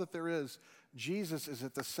 of all that there is, Jesus is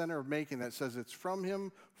at the center of making that. It says it's from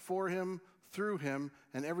him, for him, through him,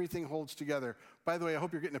 and everything holds together. By the way, I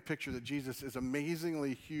hope you're getting a picture that Jesus is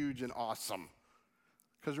amazingly huge and awesome.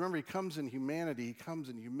 Because remember, he comes in humanity, he comes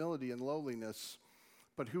in humility and lowliness,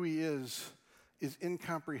 but who he is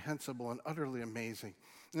incomprehensible and utterly amazing.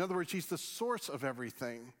 In other words, he's the source of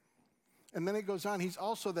everything. And then it goes on, he's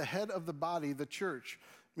also the head of the body, the church,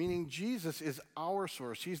 meaning Jesus is our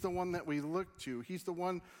source. He's the one that we look to. He's the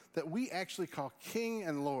one that we actually call King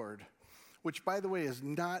and Lord, which, by the way, is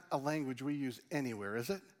not a language we use anywhere, is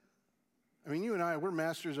it? I mean, you and I, we're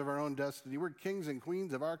masters of our own destiny. We're kings and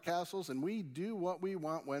queens of our castles, and we do what we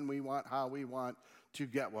want, when we want, how we want to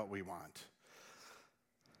get what we want.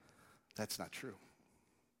 That's not true.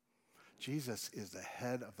 Jesus is the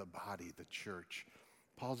head of the body, the church.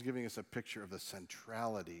 Paul's giving us a picture of the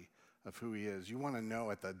centrality of who he is. You want to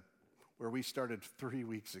know where we started 3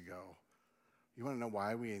 weeks ago. You want to know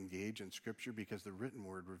why we engage in Scripture? Because the written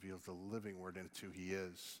word reveals the living word, and it's who he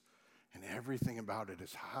is. And everything about it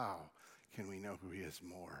is how can we know who he is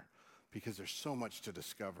more? Because there's so much to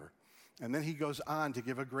discover. And then he goes on to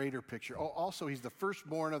give a greater picture. Oh, also, he's the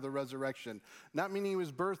firstborn of the resurrection. Not meaning he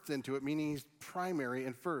was birthed into it, meaning he's primary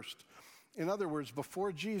and first. In other words,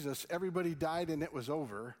 before Jesus, everybody died and it was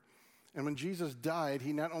over. And when Jesus died,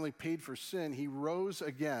 he not only paid for sin, he rose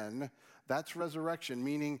again. That's resurrection,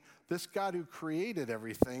 meaning this God who created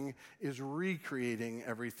everything is recreating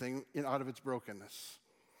everything out of its brokenness.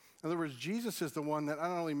 In other words, Jesus is the one that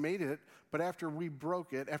not only made it, but after we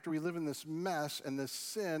broke it, after we live in this mess and this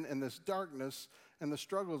sin and this darkness and the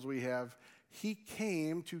struggles we have, he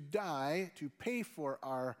came to die to pay for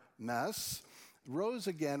our mess, rose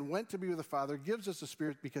again, went to be with the Father, gives us the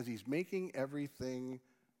Spirit because he's making everything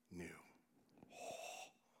new.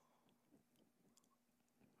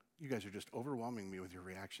 You guys are just overwhelming me with your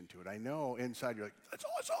reaction to it. I know inside you're like, that's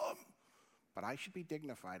awesome, but I should be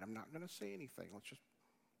dignified. I'm not going to say anything.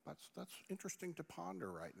 That's interesting to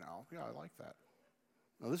ponder right now. Yeah, I like that.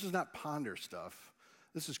 No, this is not ponder stuff.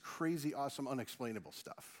 This is crazy, awesome, unexplainable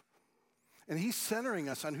stuff. And he's centering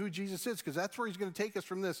us on who Jesus is because that's where he's going to take us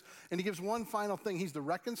from this. And he gives one final thing. He's the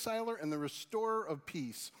reconciler and the restorer of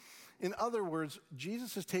peace. In other words,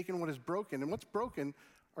 Jesus has taken what is broken, and what's broken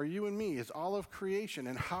are you and me, is all of creation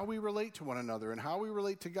and how we relate to one another and how we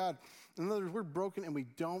relate to God. In other words, we're broken and we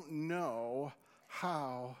don't know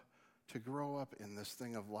how to grow up in this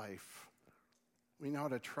thing of life. We know how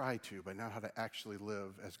to try to, but not how to actually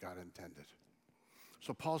live as God intended.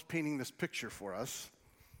 So Paul's painting this picture for us,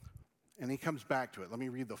 and he comes back to it. Let me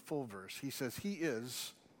read the full verse. He says, He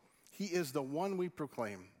is the one we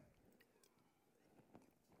proclaim.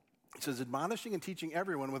 It says, admonishing and teaching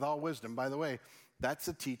everyone with all wisdom. By the way, that's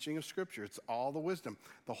the teaching of Scripture. It's all the wisdom.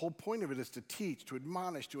 The whole point of it is to teach, to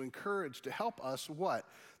admonish, to encourage, to help us what?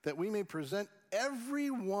 That we may present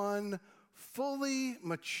everyone fully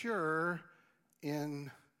mature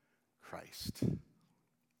in Christ.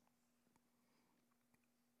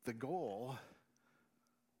 The goal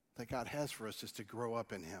that God has for us is to grow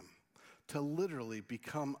up in him, to literally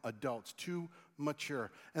become adults, to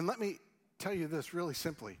mature. And let me tell you this really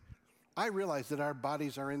simply. I realize that our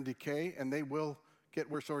bodies are in decay and they will get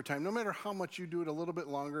worse over time. No matter how much you do it a little bit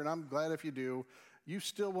longer, and I'm glad if you do, you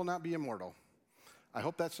still will not be immortal. I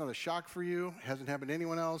hope that's not a shock for you. It hasn't happened to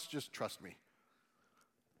anyone else. Just trust me.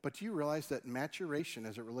 But do you realize that maturation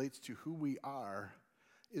as it relates to who we are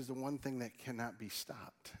is the one thing that cannot be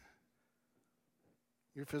stopped?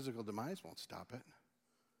 Your physical demise won't stop it.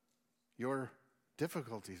 Your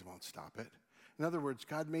difficulties won't stop it. In other words,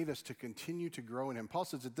 God made us to continue to grow in him. Paul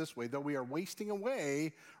says it this way, though we are wasting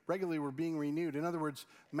away, regularly we're being renewed. In other words,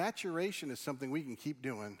 maturation is something we can keep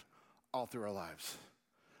doing all through our lives.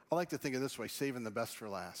 I like to think of it this way, saving the best for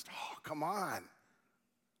last. Oh, come on.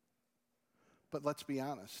 But let's be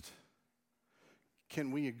honest.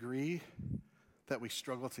 Can we agree that we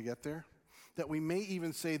struggle to get there? That we may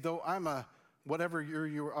even say, though I'm a whatever year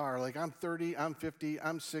you are, like I'm 30, I'm 50,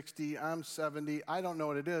 I'm 60, I'm 70, I don't know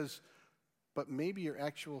what it is, but maybe your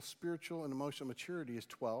actual spiritual and emotional maturity is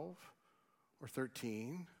 12 or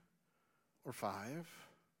 13 or 5.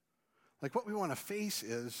 Like what we want to face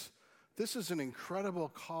is, this is an incredible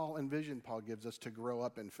call and vision Paul gives us to grow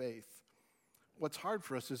up in faith. What's hard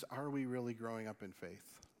for us is, are we really growing up in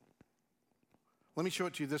faith? Let me show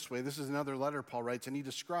it to you this way. This is another letter Paul writes, and he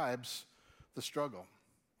describes the struggle.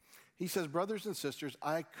 He says, brothers and sisters,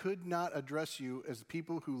 I could not address you as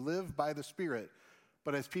people who live by the Spirit,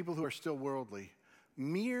 but as people who are still worldly,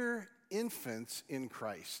 mere infants in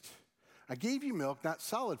Christ. I gave you milk, not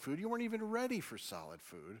solid food. You weren't even ready for solid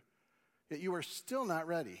food. Yet you are still not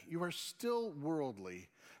ready. You are still worldly.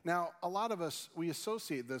 Now, a lot of us, we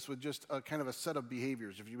associate this with just a kind of a set of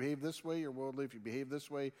behaviors. If you behave this way, you're worldly. If you behave this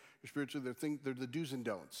way, you're spiritual. They're the do's and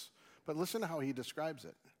don'ts. But listen to how he describes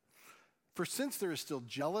it. For since there is still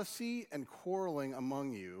jealousy and quarreling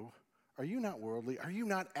among you, are you not worldly? Are you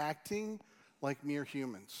not acting like mere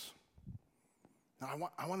humans? Now,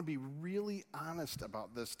 I want to be really honest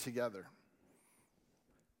about this together.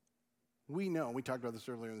 We know, we talked about this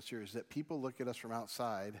earlier in the series, that people look at us from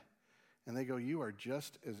outside and they go, you are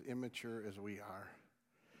just as immature as we are,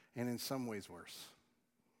 and in some ways worse.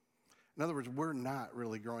 In other words, we're not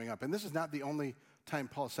really growing up. And this is not the only time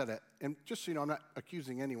Paul said it. And just so you know, I'm not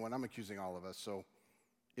accusing anyone, I'm accusing all of us. So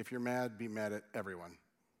if you're mad, be mad at everyone.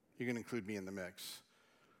 You can include me in the mix.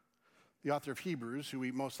 The author of Hebrews, who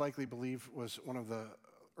we most likely believe was one of the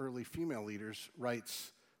early female leaders,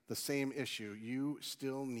 writes the same issue. You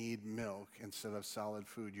still need milk instead of solid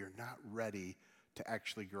food. You're not ready to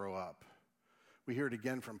actually grow up. We hear it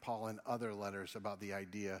again from Paul in other letters about the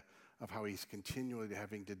idea of how he's continually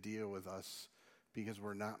having to deal with us because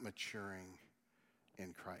we're not maturing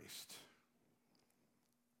in Christ.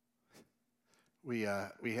 We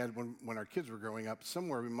had, when our kids were growing up,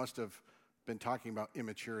 somewhere we must have been talking about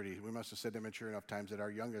immaturity. We must have said immature enough times that our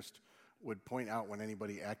youngest would point out when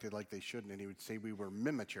anybody acted like they shouldn't, and he would say we were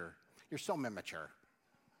immature. You're so immature.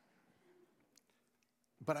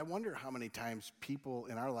 But I wonder how many times people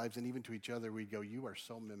in our lives, and even to each other, we'd go, you are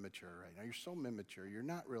so immature right now. You're so immature. You're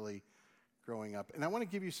not really growing up. And I want to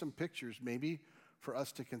give you some pictures maybe for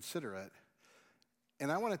us to consider it.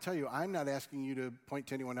 And I want to tell you, I'm not asking you to point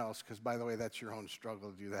to anyone else, because, by the way, that's your own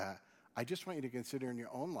struggle to do that. I just want you to consider in your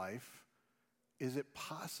own life, is it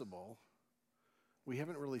possible we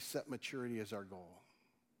haven't really set maturity as our goal?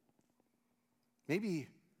 Maybe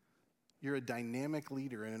you're a dynamic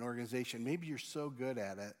leader in an organization. Maybe you're so good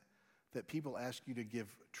at it that people ask you to give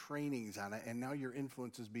trainings on it, and now your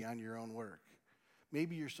influence is beyond your own work.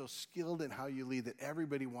 Maybe you're so skilled in how you lead that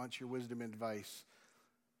everybody wants your wisdom and advice,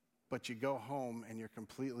 but you go home and you're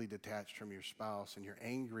completely detached from your spouse and you're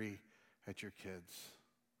angry at your kids.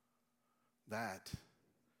 That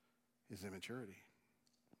is immaturity.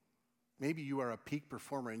 Maybe you are a peak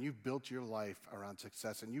performer and you've built your life around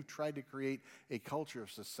success and you've tried to create a culture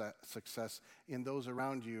of success in those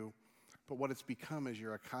around you, but what it's become is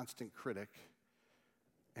you're a constant critic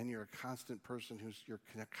and you're a constant person whose your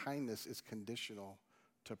kindness is conditional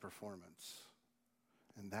to performance.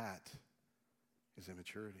 And that is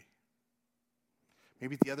immaturity.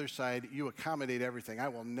 Maybe at the other side, you accommodate everything. I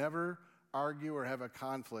will never argue or have a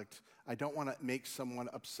conflict. I don't want to make someone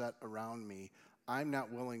upset around me. I'm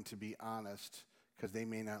not willing to be honest because they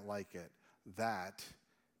may not like it. That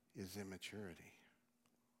is immaturity.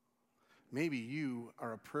 Maybe you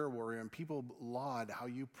are a prayer warrior and people laud how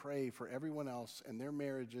you pray for everyone else and their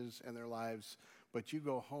marriages and their lives, but you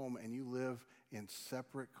go home and you live in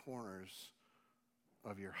separate corners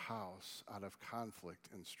of your house out of conflict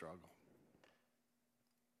and struggle.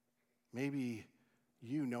 Maybe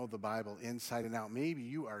you know the Bible inside and out. Maybe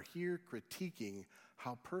you are here critiquing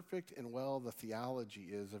how perfect and well the theology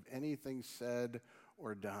is of anything said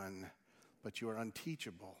or done, but you are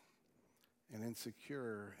unteachable and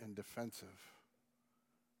insecure and defensive,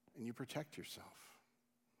 and you protect yourself.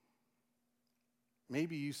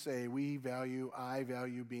 Maybe you say, I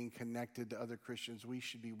value being connected to other Christians. We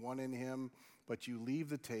should be one in him, but you leave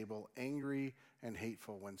the table angry and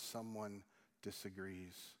hateful when someone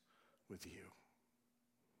disagrees with you.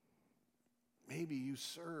 Maybe you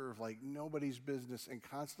serve like nobody's business and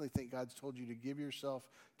constantly think God's told you to give yourself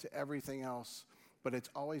to everything else, but it's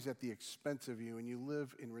always at the expense of you, and you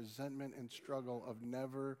live in resentment and struggle of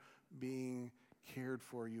never being cared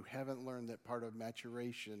for. You haven't learned that part of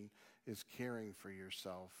maturation is caring for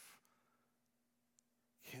yourself.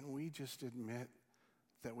 Can we just admit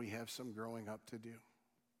that we have some growing up to do?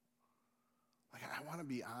 Like, I want to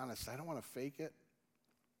be honest. I don't want to fake it.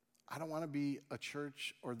 I don't want to be a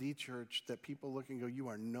church or the church that people look and go, you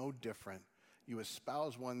are no different. You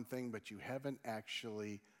espouse one thing, but you haven't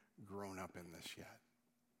actually grown up in this yet.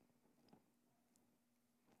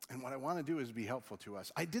 And what I want to do is be helpful to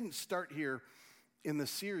us. I didn't start here in the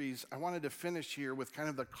series. I wanted to finish here with kind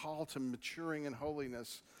of the call to maturing in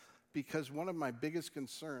holiness, because one of my biggest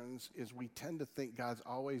concerns is we tend to think God's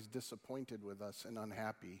always disappointed with us and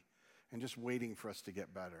unhappy and just waiting for us to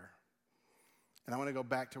get better. And I want to go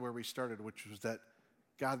back to where we started, which was that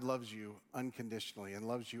God loves you unconditionally and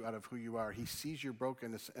loves you out of who you are. He sees your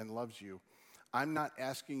brokenness and loves you. I'm not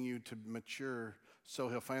asking you to mature so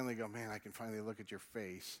he'll finally go, man, I can finally look at your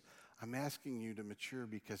face. I'm asking you to mature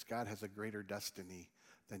because God has a greater destiny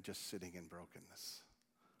than just sitting in brokenness.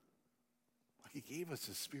 Like, he gave us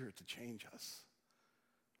his Spirit to change us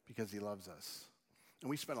because he loves us. And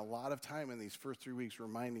we spent a lot of time in these first 3 weeks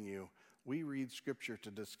reminding you, we read Scripture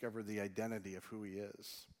to discover the identity of who he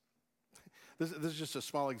is. This is just a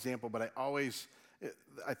small example, but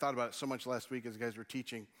I thought about it so much last week as guys were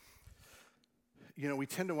teaching. You know, we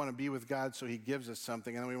tend to want to be with God so he gives us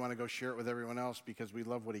something, and then we want to go share it with everyone else because we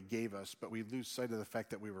love what he gave us, but we lose sight of the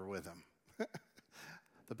fact that we were with him.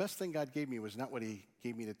 The best thing God gave me was not what he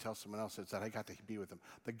gave me to tell someone else. It's that I got to be with him.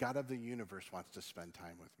 The God of the universe wants to spend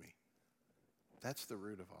time with me. That's the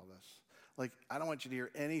root of all this. Like, I don't want you to hear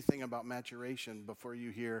anything about maturation before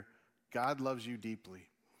you hear God loves you deeply.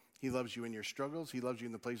 He loves you in your struggles. He loves you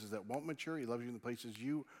in the places that won't mature. He loves you in the places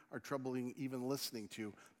you are troubling even listening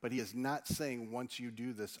to. But he is not saying, once you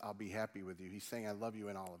do this, I'll be happy with you. He's saying, I love you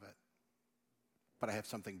in all of it. But I have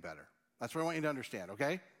something better. That's what I want you to understand,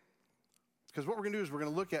 okay? Because what we're going to do is we're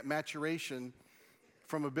going to look at maturation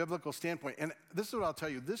from a biblical standpoint. And this is what I'll tell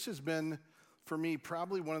you. This has been, for me,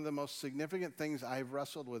 probably one of the most significant things I've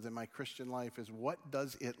wrestled with in my Christian life is what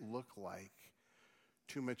does it look like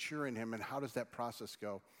to mature in him, and how does that process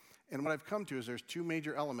go? And what I've come to is there's two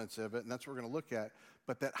major elements of it, and that's what we're going to look at,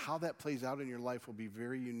 but that how that plays out in your life will be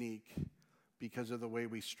very unique because of the way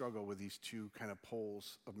we struggle with these two kind of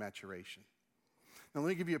poles of maturation. Now, let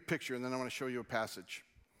me give you a picture, and then I want to show you a passage.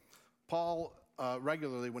 Paul,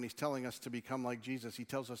 regularly, when he's telling us to become like Jesus, he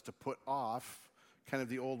tells us to put off kind of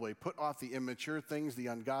the old way. Put off the immature things, the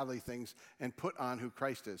ungodly things, and put on who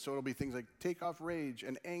Christ is. So it'll be things like take off rage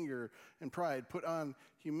and anger and pride. Put on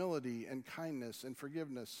humility and kindness and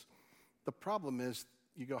forgiveness. The problem is,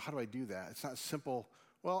 you go, how do I do that? It's not simple.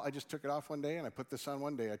 Well, I just took it off one day and I put this on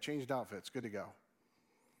one day. I changed outfits. Good to go.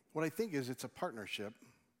 What I think is it's a partnership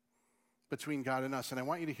between God and us. And I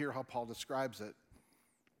want you to hear how Paul describes it,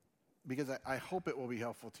 because I hope it will be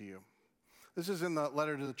helpful to you. This is in the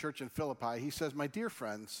letter to the church in Philippi. He says, my dear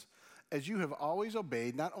friends, as you have always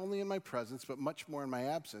obeyed, not only in my presence, but much more in my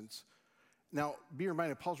absence. Now, be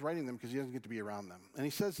reminded, Paul's writing them because he doesn't get to be around them. And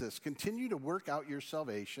he says this, continue to work out your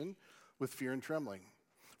salvation with fear and trembling.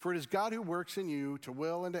 For it is God who works in you to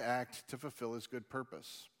will and to act to fulfill his good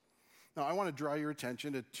purpose. Now, I want to draw your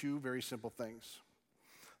attention to two very simple things.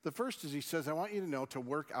 The first is he says, I want you to know to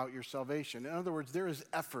work out your salvation. In other words, there is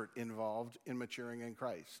effort involved in maturing in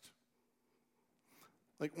Christ.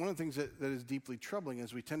 Like, one of the things that is deeply troubling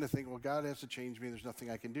is we tend to think, well, God has to change me, there's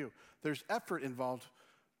nothing I can do. There's effort involved,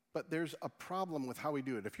 but there's a problem with how we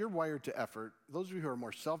do it. If you're wired to effort, those of you who are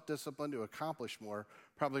more self-disciplined to accomplish more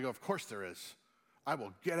probably go, of course there is. I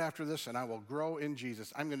will get after this and I will grow in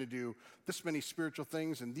Jesus. I'm going to do this many spiritual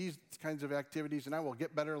things and these kinds of activities, and I will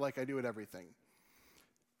get better like I do at everything.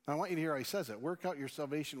 I want you to hear how he says it. Work out your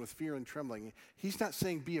salvation with fear and trembling. He's not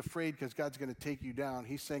saying be afraid because God's going to take you down.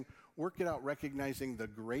 He's saying work it out recognizing the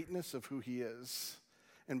greatness of who he is.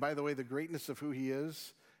 And by the way, the greatness of who he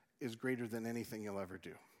is greater than anything you'll ever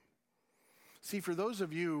do. See, for those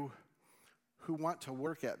of you who want to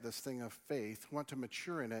work at this thing of faith, who want to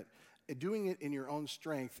mature in it, doing it in your own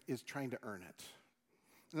strength is trying to earn it.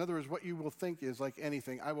 In other words, what you will think is like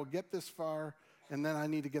anything, I will get this far, and then I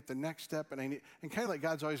need to get the next step, and kind of like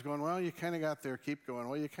God's always going, well, you kind of got there, keep going.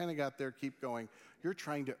 Well, you kind of got there, keep going. You're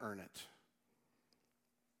trying to earn it.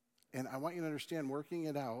 And I want you to understand, working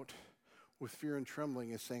it out with fear and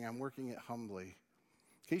trembling is saying, I'm working it humbly.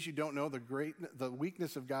 In case you don't know, the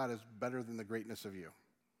weakness of God is better than the greatness of you.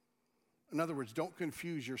 In other words, don't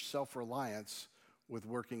confuse your self-reliance with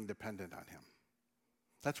working dependent on him.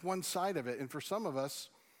 That's one side of it. And for some of us,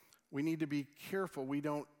 we need to be careful. We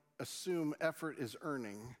don't assume effort is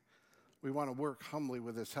earning. We want to work humbly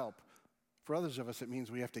with his help. For others of us, it means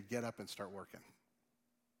we have to get up and start working.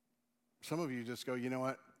 Some of you just go, you know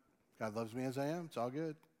what? God loves me as I am. It's all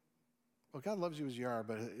good. Well, God loves you as you are,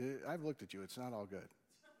 but I've looked at you. It's not all good.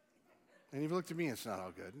 And you've looked at me. It's not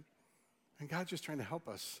all good. And God's just trying to help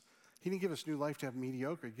us. He didn't give us new life to have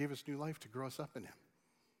mediocre. He gave us new life to grow us up in him.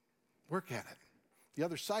 Work at it. The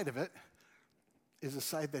other side of it is the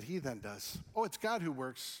side that he then does. Oh, it's God who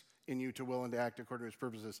works in you to will and to act according to his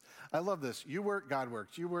purposes. I love this. You work, God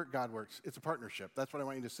works. You work, God works. It's a partnership. That's what I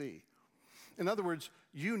want you to see. In other words,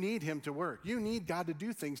 you need him to work. You need God to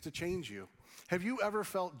do things to change you. Have you ever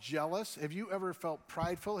felt jealous? Have you ever felt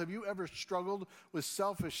prideful? Have you ever struggled with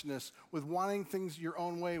selfishness, with wanting things your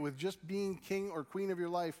own way, with just being king or queen of your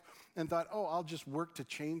life and thought, oh, I'll just work to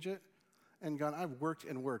change it? And gone, I've worked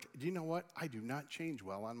and worked. Do you know what? I do not change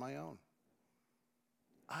well on my own.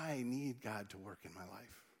 I need God to work in my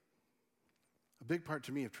life. A big part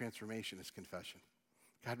to me of transformation is confession.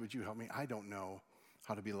 God, would you help me? I don't know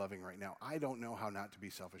how to be loving right now. I don't know how not to be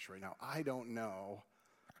selfish right now. I don't know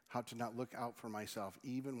how to not look out for myself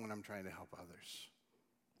even when I'm trying to help others.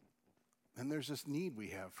 And there's this need we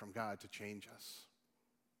have from God to change us.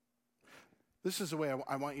 This is the way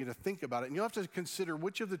I want you to think about it. And you'll have to consider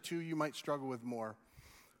which of the two you might struggle with more.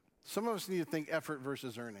 Some of us need to think effort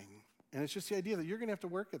versus earning. And it's just the idea that you're going to have to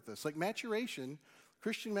work at this. Like maturation,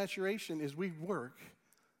 Christian maturation is we work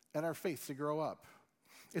at our faith to grow up.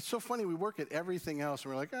 It's so funny, we work at everything else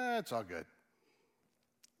and we're like, it's all good.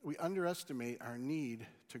 We underestimate our need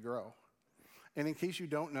to grow. And in case you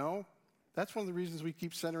don't know, that's one of the reasons we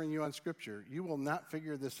keep centering you on Scripture. You will not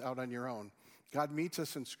figure this out on your own. God meets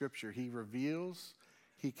us in Scripture. He reveals,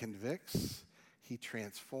 he convicts, he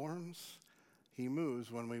transforms, he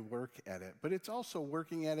moves when we work at it. But it's also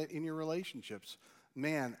working at it in your relationships.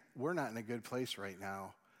 Man, we're not in a good place right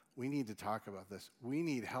now. We need to talk about this. We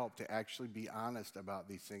need help to actually be honest about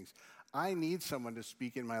these things. I need someone to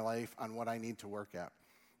speak in my life on what I need to work at.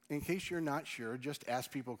 In case you're not sure, just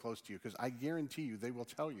ask people close to you, because I guarantee you they will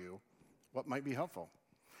tell you what might be helpful.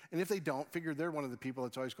 And if they don't, figure they're one of the people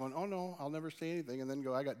that's always going, oh no, I'll never say anything, and then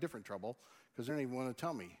go, I got different trouble, because they don't even want to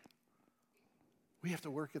tell me. We have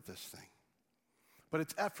to work at this thing. But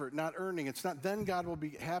it's effort, not earning. It's not, then God will be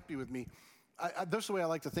happy with me. That's the way I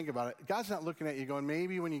like to think about it. God's not looking at you going,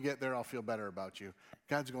 maybe when you get there, I'll feel better about you.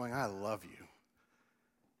 God's going, I love you.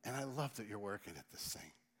 And I love that you're working at this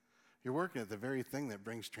thing. You're working at the very thing that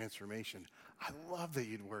brings transformation. I love that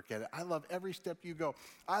you'd work at it. I love every step you go.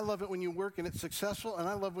 I love it when you work and it's successful, and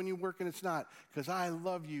I love when you work and it's not, because I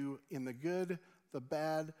love you in the good, the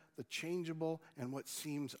bad, the changeable, and what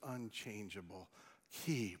seems unchangeable.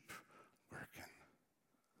 Keep working.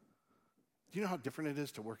 Do you know how different it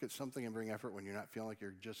is to work at something and bring effort when you're not feeling like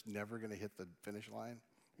you're just never going to hit the finish line?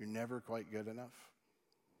 You're never quite good enough.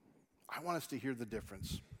 I want us to hear the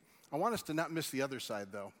difference. I want us to not miss the other side,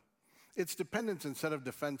 though. It's dependence instead of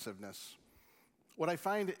defensiveness. What I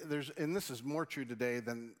find and this is more true today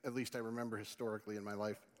than at least I remember historically in my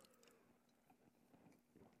life,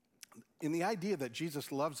 in the idea that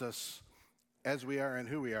Jesus loves us as we are and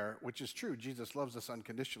who we are, which is true, Jesus loves us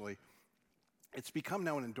unconditionally, it's become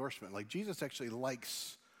now an endorsement. Like Jesus actually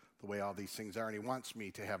likes the way all these things are, and he wants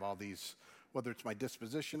me to have all these, whether it's my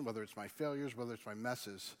disposition, whether it's my failures, whether it's my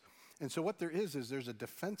messes. And so what there is there's a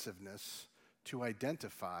defensiveness to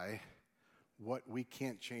identify what we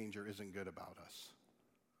can't change or isn't good about us.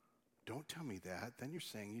 Don't tell me that. Then you're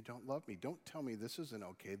saying you don't love me. Don't tell me this isn't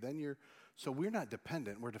okay. So we're not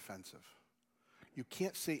dependent, we're defensive. You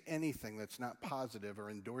can't say anything that's not positive or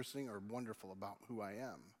endorsing or wonderful about who I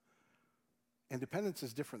am. And dependence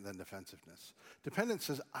is different than defensiveness. Dependence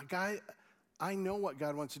says, I know what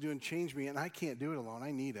God wants to do and change me, and I can't do it alone.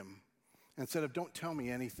 I need him. Instead of, don't tell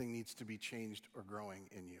me anything needs to be changed or growing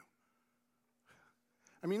in you.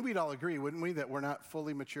 I mean, we'd all agree, wouldn't we, that we're not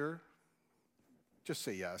fully mature? Just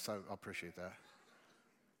say yes. I'll appreciate that.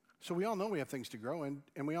 So we all know we have things to grow in,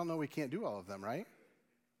 and we all know we can't do all of them, right?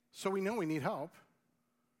 So we know we need help.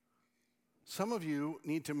 Some of you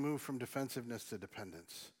need to move from defensiveness to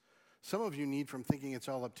dependence. Some of you need from thinking it's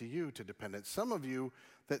all up to you to dependent. Some of you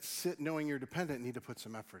that sit knowing you're dependent need to put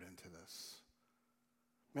some effort into this.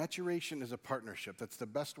 Maturation is a partnership. That's the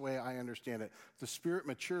best way I understand it. The Spirit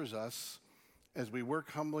matures us as we work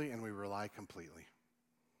humbly and we rely completely.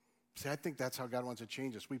 See, I think that's how God wants to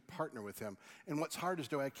change us. We partner with him. And what's hard is,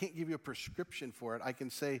 I can't give you a prescription for it. I can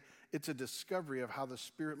say it's a discovery of how the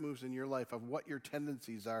Spirit moves in your life, of what your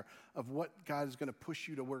tendencies are, of what God is going to push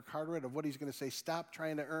you to work harder at, of what he's going to say, stop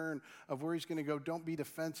trying to earn, of where he's going to go, don't be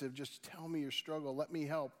defensive, just tell me your struggle, let me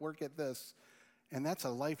help, work at this. And that's a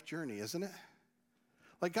life journey, isn't it?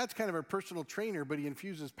 Like God's kind of our personal trainer, but he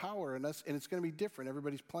infuses power in us, and it's going to be different,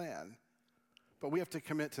 everybody's plan. But we have to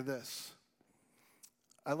commit to this.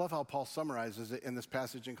 I love how Paul summarizes it in this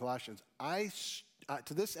passage in Colossians.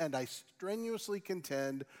 To this end, I strenuously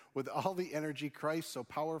contend with all the energy Christ so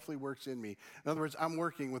powerfully works in me. In other words, I'm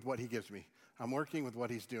working with what he gives me. I'm working with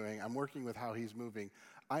what he's doing. I'm working with how he's moving.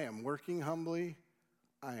 I am working humbly.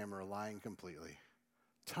 I am relying completely.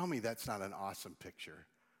 Tell me that's not an awesome picture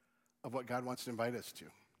of what God wants to invite us to.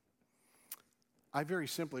 I very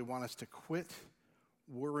simply want us to quit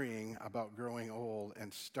worrying about growing old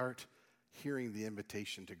and start hearing the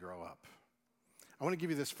invitation to grow up. I want to give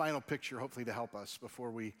you this final picture, hopefully to help us before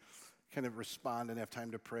we kind of respond and have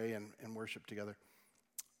time to pray and worship together.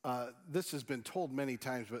 This has been told many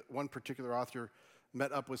times, but one particular author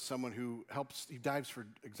met up with someone who dives for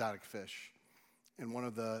exotic fish. And one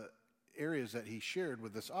of the areas that he shared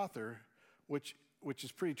with this author, which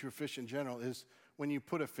is pretty true of fish in general, is when you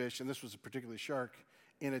put a fish, and this was a particularly shark,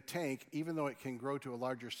 in a tank, even though it can grow to a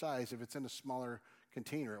larger size, if it's in a smaller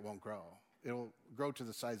container, it won't grow. It'll grow to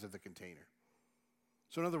the size of the container.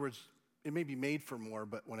 So in other words, it may be made for more,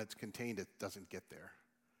 but when it's contained, it doesn't get there.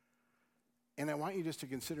 And I want you just to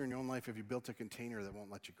consider in your own life, have you built a container that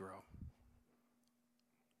won't let you grow?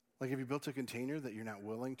 Like, have you built a container that you're not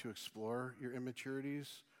willing to explore your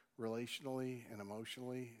immaturities relationally and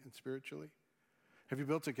emotionally and spiritually? Have you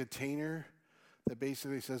built a container that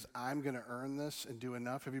basically says, I'm going to earn this and do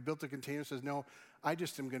enough? Have you built a container that says, no, I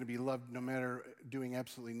just am going to be loved no matter doing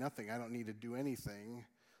absolutely nothing. I don't need to do anything.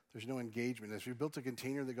 There's no engagement. Have you built a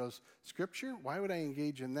container that goes, Scripture? Why would I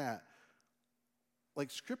engage in that?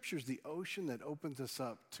 Like, Scripture's the ocean that opens us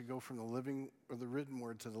up to go from the living or the written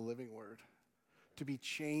word to the living word, to be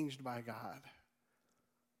changed by God.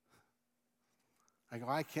 I go,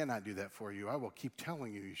 I cannot do that for you. I will keep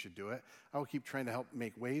telling you should do it. I will keep trying to help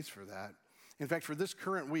make ways for that. In fact, for this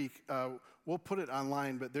current week, we'll put it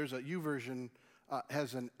online, but there's a YouVersion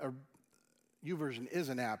YouVersion is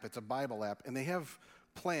an app. It's a Bible app, and they have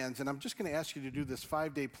plans. And I'm just going to ask you to do this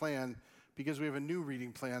 5-day plan because we have a new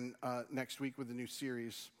reading plan next week with a new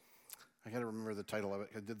series. I got to remember the title of it.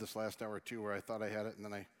 I did this last hour too, where I thought I had it, and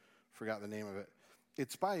then I forgot the name of it.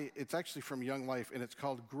 It's actually from Young Life, and it's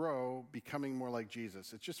called Grow, Becoming More Like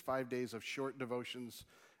Jesus. It's just 5 days of short devotions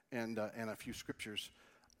and a few scriptures.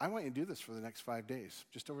 I want you to do this for the next 5 days,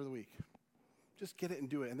 just over the week. Just get it and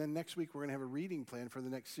do it. And then next week, we're going to have a reading plan for the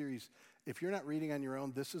next series. If you're not reading on your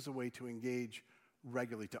own, this is a way to engage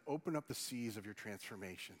regularly, to open up the seas of your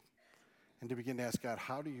transformation and to begin to ask God,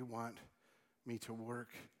 how do you want me to work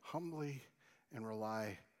humbly and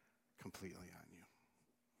rely completely on you?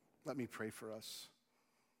 Let me pray for us,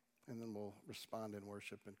 and then we'll respond in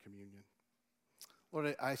worship and communion.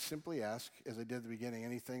 Lord, I simply ask, as I did at the beginning,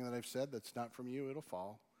 anything that I've said that's not from you, it'll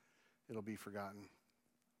fall. It'll be forgotten.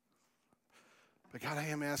 But God, I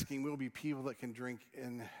am asking we'll be people that can drink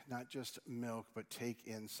in not just milk, but take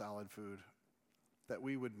in solid food, that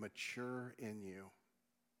we would mature in you.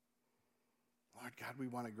 Lord God, we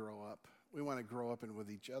want to grow up. We want to grow up and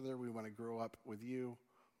with each other. We want to grow up with you.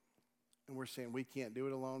 And we're saying we can't do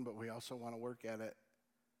it alone, but we also want to work at it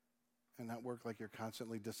and not work like you're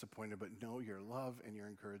constantly disappointed, but know your love and your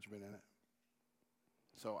encouragement in it.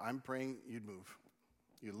 So I'm praying you'd move.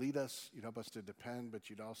 You'd lead us, you'd help us to depend, but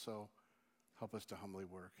you'd also help us to humbly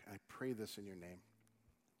work. And I pray this in your name.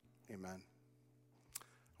 Amen.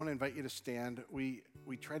 I want to invite you to stand. We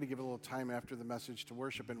try to give a little time after the message to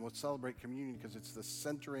worship, and we'll celebrate communion because it's the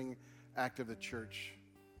centering act of the church.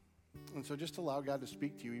 And so just allow God to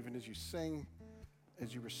speak to you even as you sing,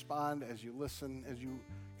 as you respond, as you listen, as you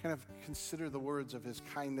kind of consider the words of his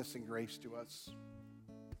kindness and grace to us.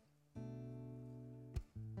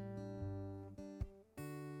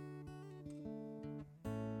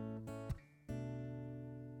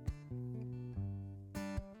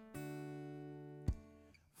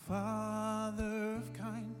 Father of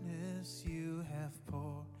kindness, you have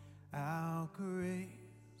poured out grace.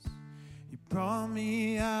 You brought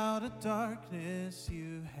me out of darkness,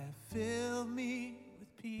 you have filled me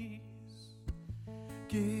with peace.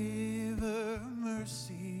 Giver of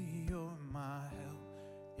mercy, you're my help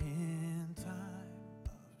in time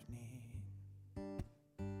of need.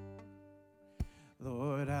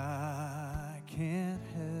 Lord, I can't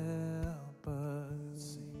help but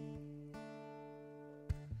sing.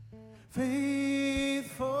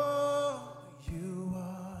 Faithful you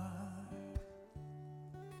are,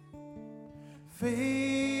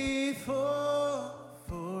 faithful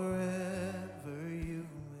forever you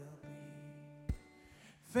will be.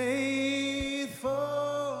 Faithful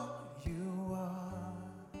you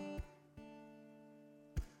are,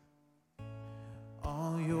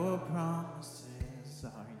 all your promises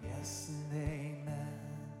are yes and amen.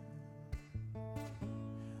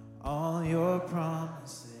 All your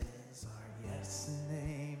promises are yes and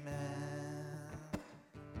amen.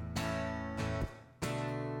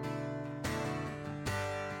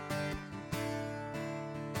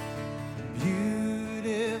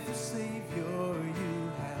 Beautiful Savior,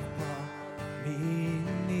 you have brought me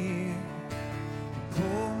near. You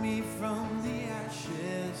pulled me from the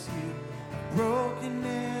ashes, you have broken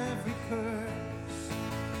every curse.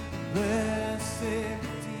 Blessed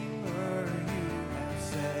Redeemer, you have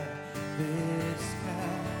set this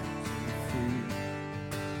captive free.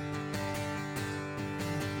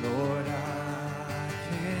 Lord, I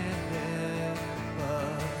can't help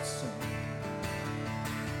but sing.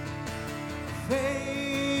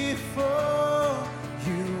 Faithful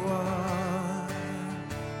you are,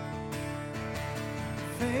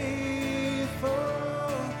 faithful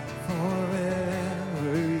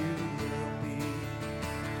forever you will be.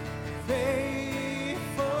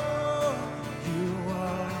 Faithful you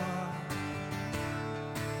are,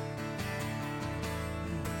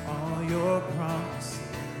 all your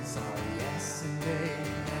promises are yes and amen.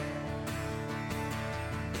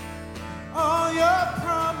 All your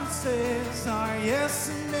promises are yes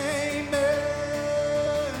and amen.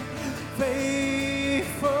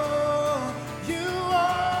 Faithful you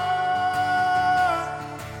are,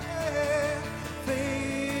 yeah.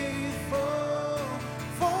 Faithful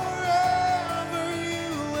forever you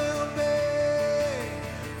will be.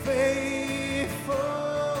 Faithful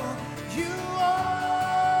you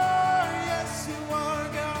are, yes you are,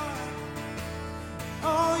 God.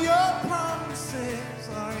 All your promises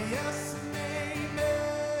are yes and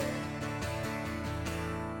amen.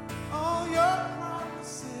 All your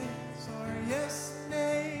promises are yes and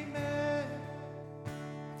amen.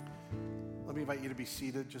 Let me invite you to be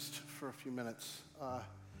seated just for a few minutes.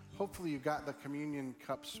 Hopefully you got the communion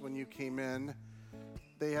cups when you came in.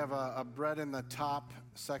 They have a bread in the top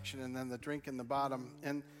section and then the drink in the bottom.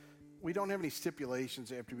 And we don't have any stipulations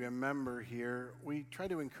that you have to be a member here. We try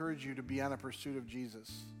to encourage you to be on a pursuit of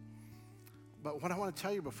Jesus. But what I want to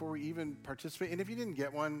tell you before we even participate, and if you didn't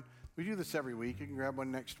get one, we do this every week. You can grab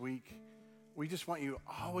one next week. We just want you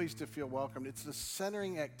always to feel welcomed. It's the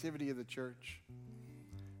centering activity of the church.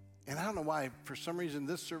 And I don't know why, for some reason,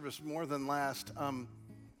 this service more than last,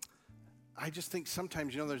 I just think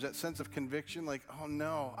sometimes, there's that sense of conviction, like, oh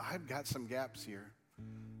no, I've got some gaps here.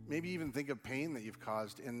 Maybe even think of pain that you've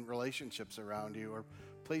caused in relationships around you or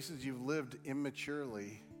places you've lived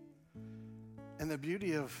immaturely. And the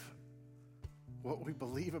beauty of what we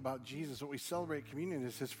believe about Jesus, what we celebrate communion,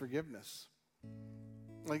 is his forgiveness.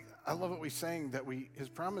 Like, I love what we sang, that his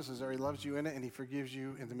promises are he loves you in it and he forgives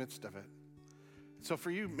you in the midst of it. So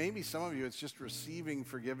for you, maybe some of you, it's just receiving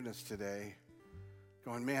forgiveness today.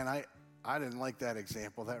 Going, man, I didn't like that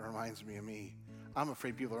example. That reminds me of me. I'm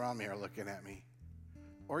afraid people around me are looking at me.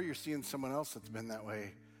 Or you're seeing someone else that's been that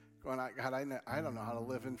way. Going, God, I don't know how to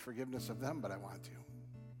live in forgiveness of them, but I want to.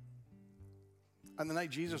 On the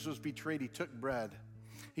night Jesus was betrayed, he took bread.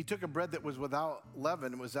 He took a bread that was without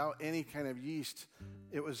leaven, without any kind of yeast.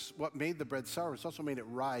 It was what made the bread sour. It's also made it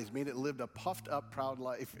rise, made it live a puffed up, proud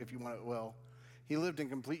life, if you want it well. He lived in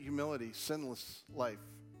complete humility, sinless life,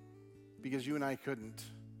 because you and I couldn't.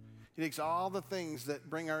 He takes all the things that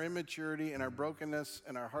bring our immaturity and our brokenness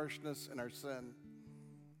and our harshness and our sin,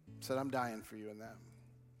 said, I'm dying for you in that.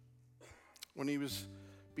 When he was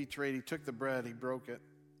betrayed, he took the bread, he broke it.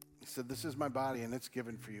 He said, this is my body and it's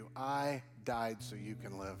given for you. I died so you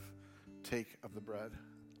can live. Take of the bread.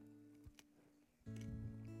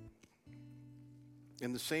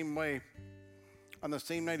 In the same way, on the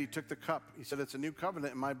same night he took the cup. He said, it's a new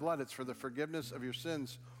covenant in my blood. It's for the forgiveness of your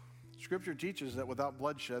sins. Scripture teaches that without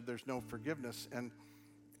bloodshed, there's no forgiveness. And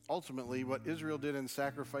ultimately, what Israel did in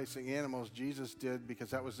sacrificing animals, Jesus did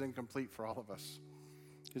because that was incomplete for all of us.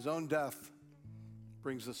 His own death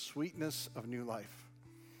brings the sweetness of new life.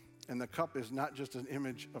 And the cup is not just an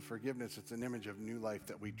image of forgiveness, it's an image of new life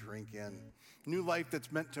that we drink in. New life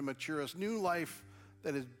that's meant to mature us. New life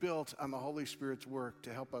that is built on the Holy Spirit's work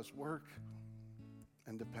to help us work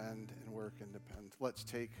and depend and work and depend. Let's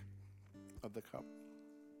take of the cup.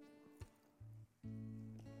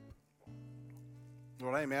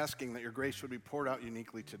 Lord, I am asking that your grace would be poured out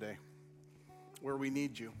uniquely today, where we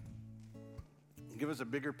need you. Give us a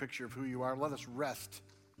bigger picture of who you are. Let us rest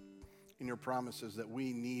in your promises that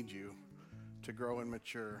we need you to grow and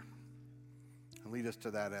mature and lead us to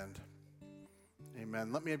that end.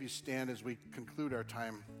 Amen. Let me have you stand as we conclude our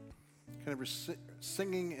time, kind of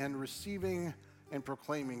singing and receiving and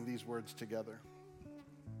proclaiming these words together.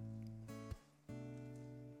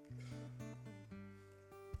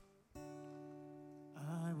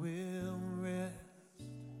 I will rest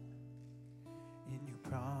in your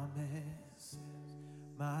promises,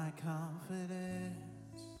 my confidence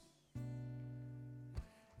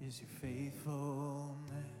is your faithfulness,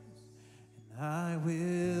 and I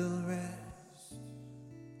will rest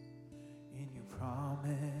in your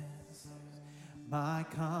promises, my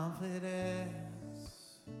confidence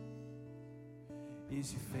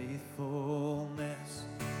is your faithfulness.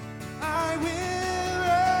 I will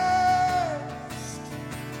rest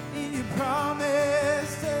in your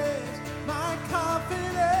promises, my confidence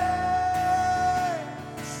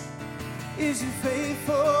is your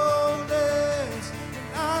faithfulness.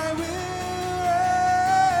 And I will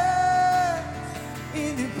rest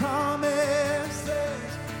in your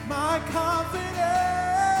promises, my confidence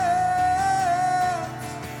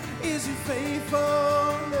is your faithfulness.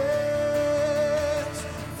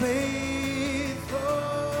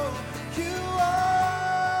 Faithful you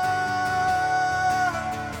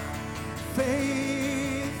are,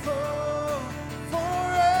 faithful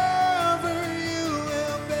forever you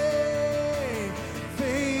will be.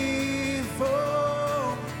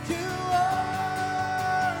 Faithful you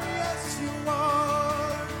are, yes you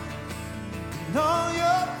are. And all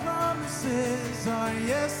your promises are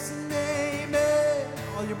yes and amen.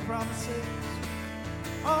 All your promises.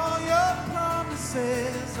 All your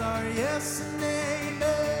promises are yes and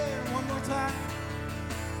amen. One more time.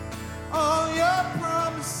 All your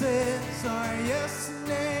promises are yes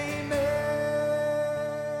and amen.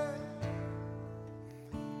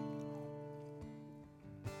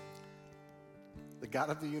 The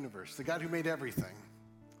God of the universe, the God who made everything,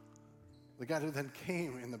 the God who then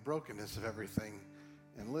came in the brokenness of everything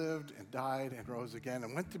and lived and died and rose again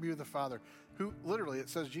and went to be with the Father, who literally, it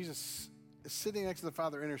says Jesus is sitting next to the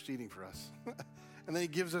Father interceding for us. And then he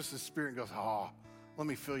gives us his Spirit and goes, oh, let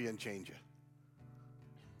me fill you and change you.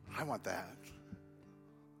 I want that.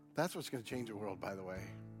 That's what's going to change the world, by the way.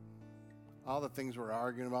 All the things we're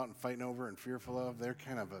arguing about and fighting over and fearful of, they're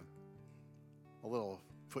kind of a little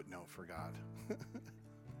footnote for God.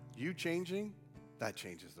 You changing, that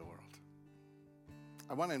changes the world.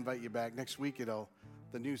 I want to invite you back. Next week,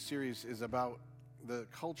 the new series is about the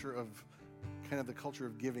culture of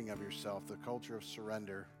giving of yourself, the culture of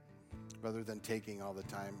surrender rather than taking all the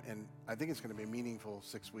time. And I think it's going to be a meaningful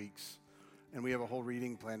 6 weeks. And we have a whole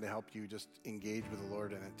reading plan to help you just engage with the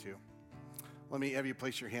Lord in it too. Let me have you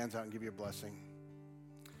place your hands out and give you a blessing.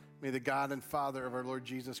 May the God and Father of our Lord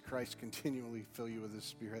Jesus Christ continually fill you with his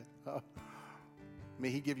Spirit. Oh.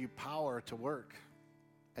 May he give you power to work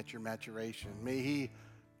at your maturation. May he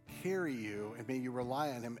carry you, and may you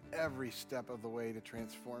rely on him every step of the way to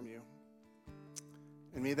transform you.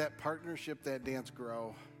 And may that partnership, that dance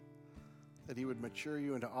grow, that he would mature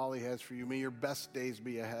you into all he has for you. May your best days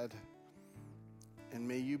be ahead. And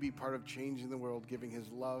may you be part of changing the world, giving his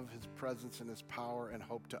love, his presence, and his power and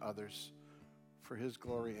hope to others for his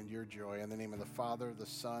glory and your joy. In the name of the Father, the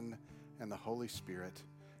Son, and the Holy Spirit,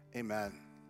 amen.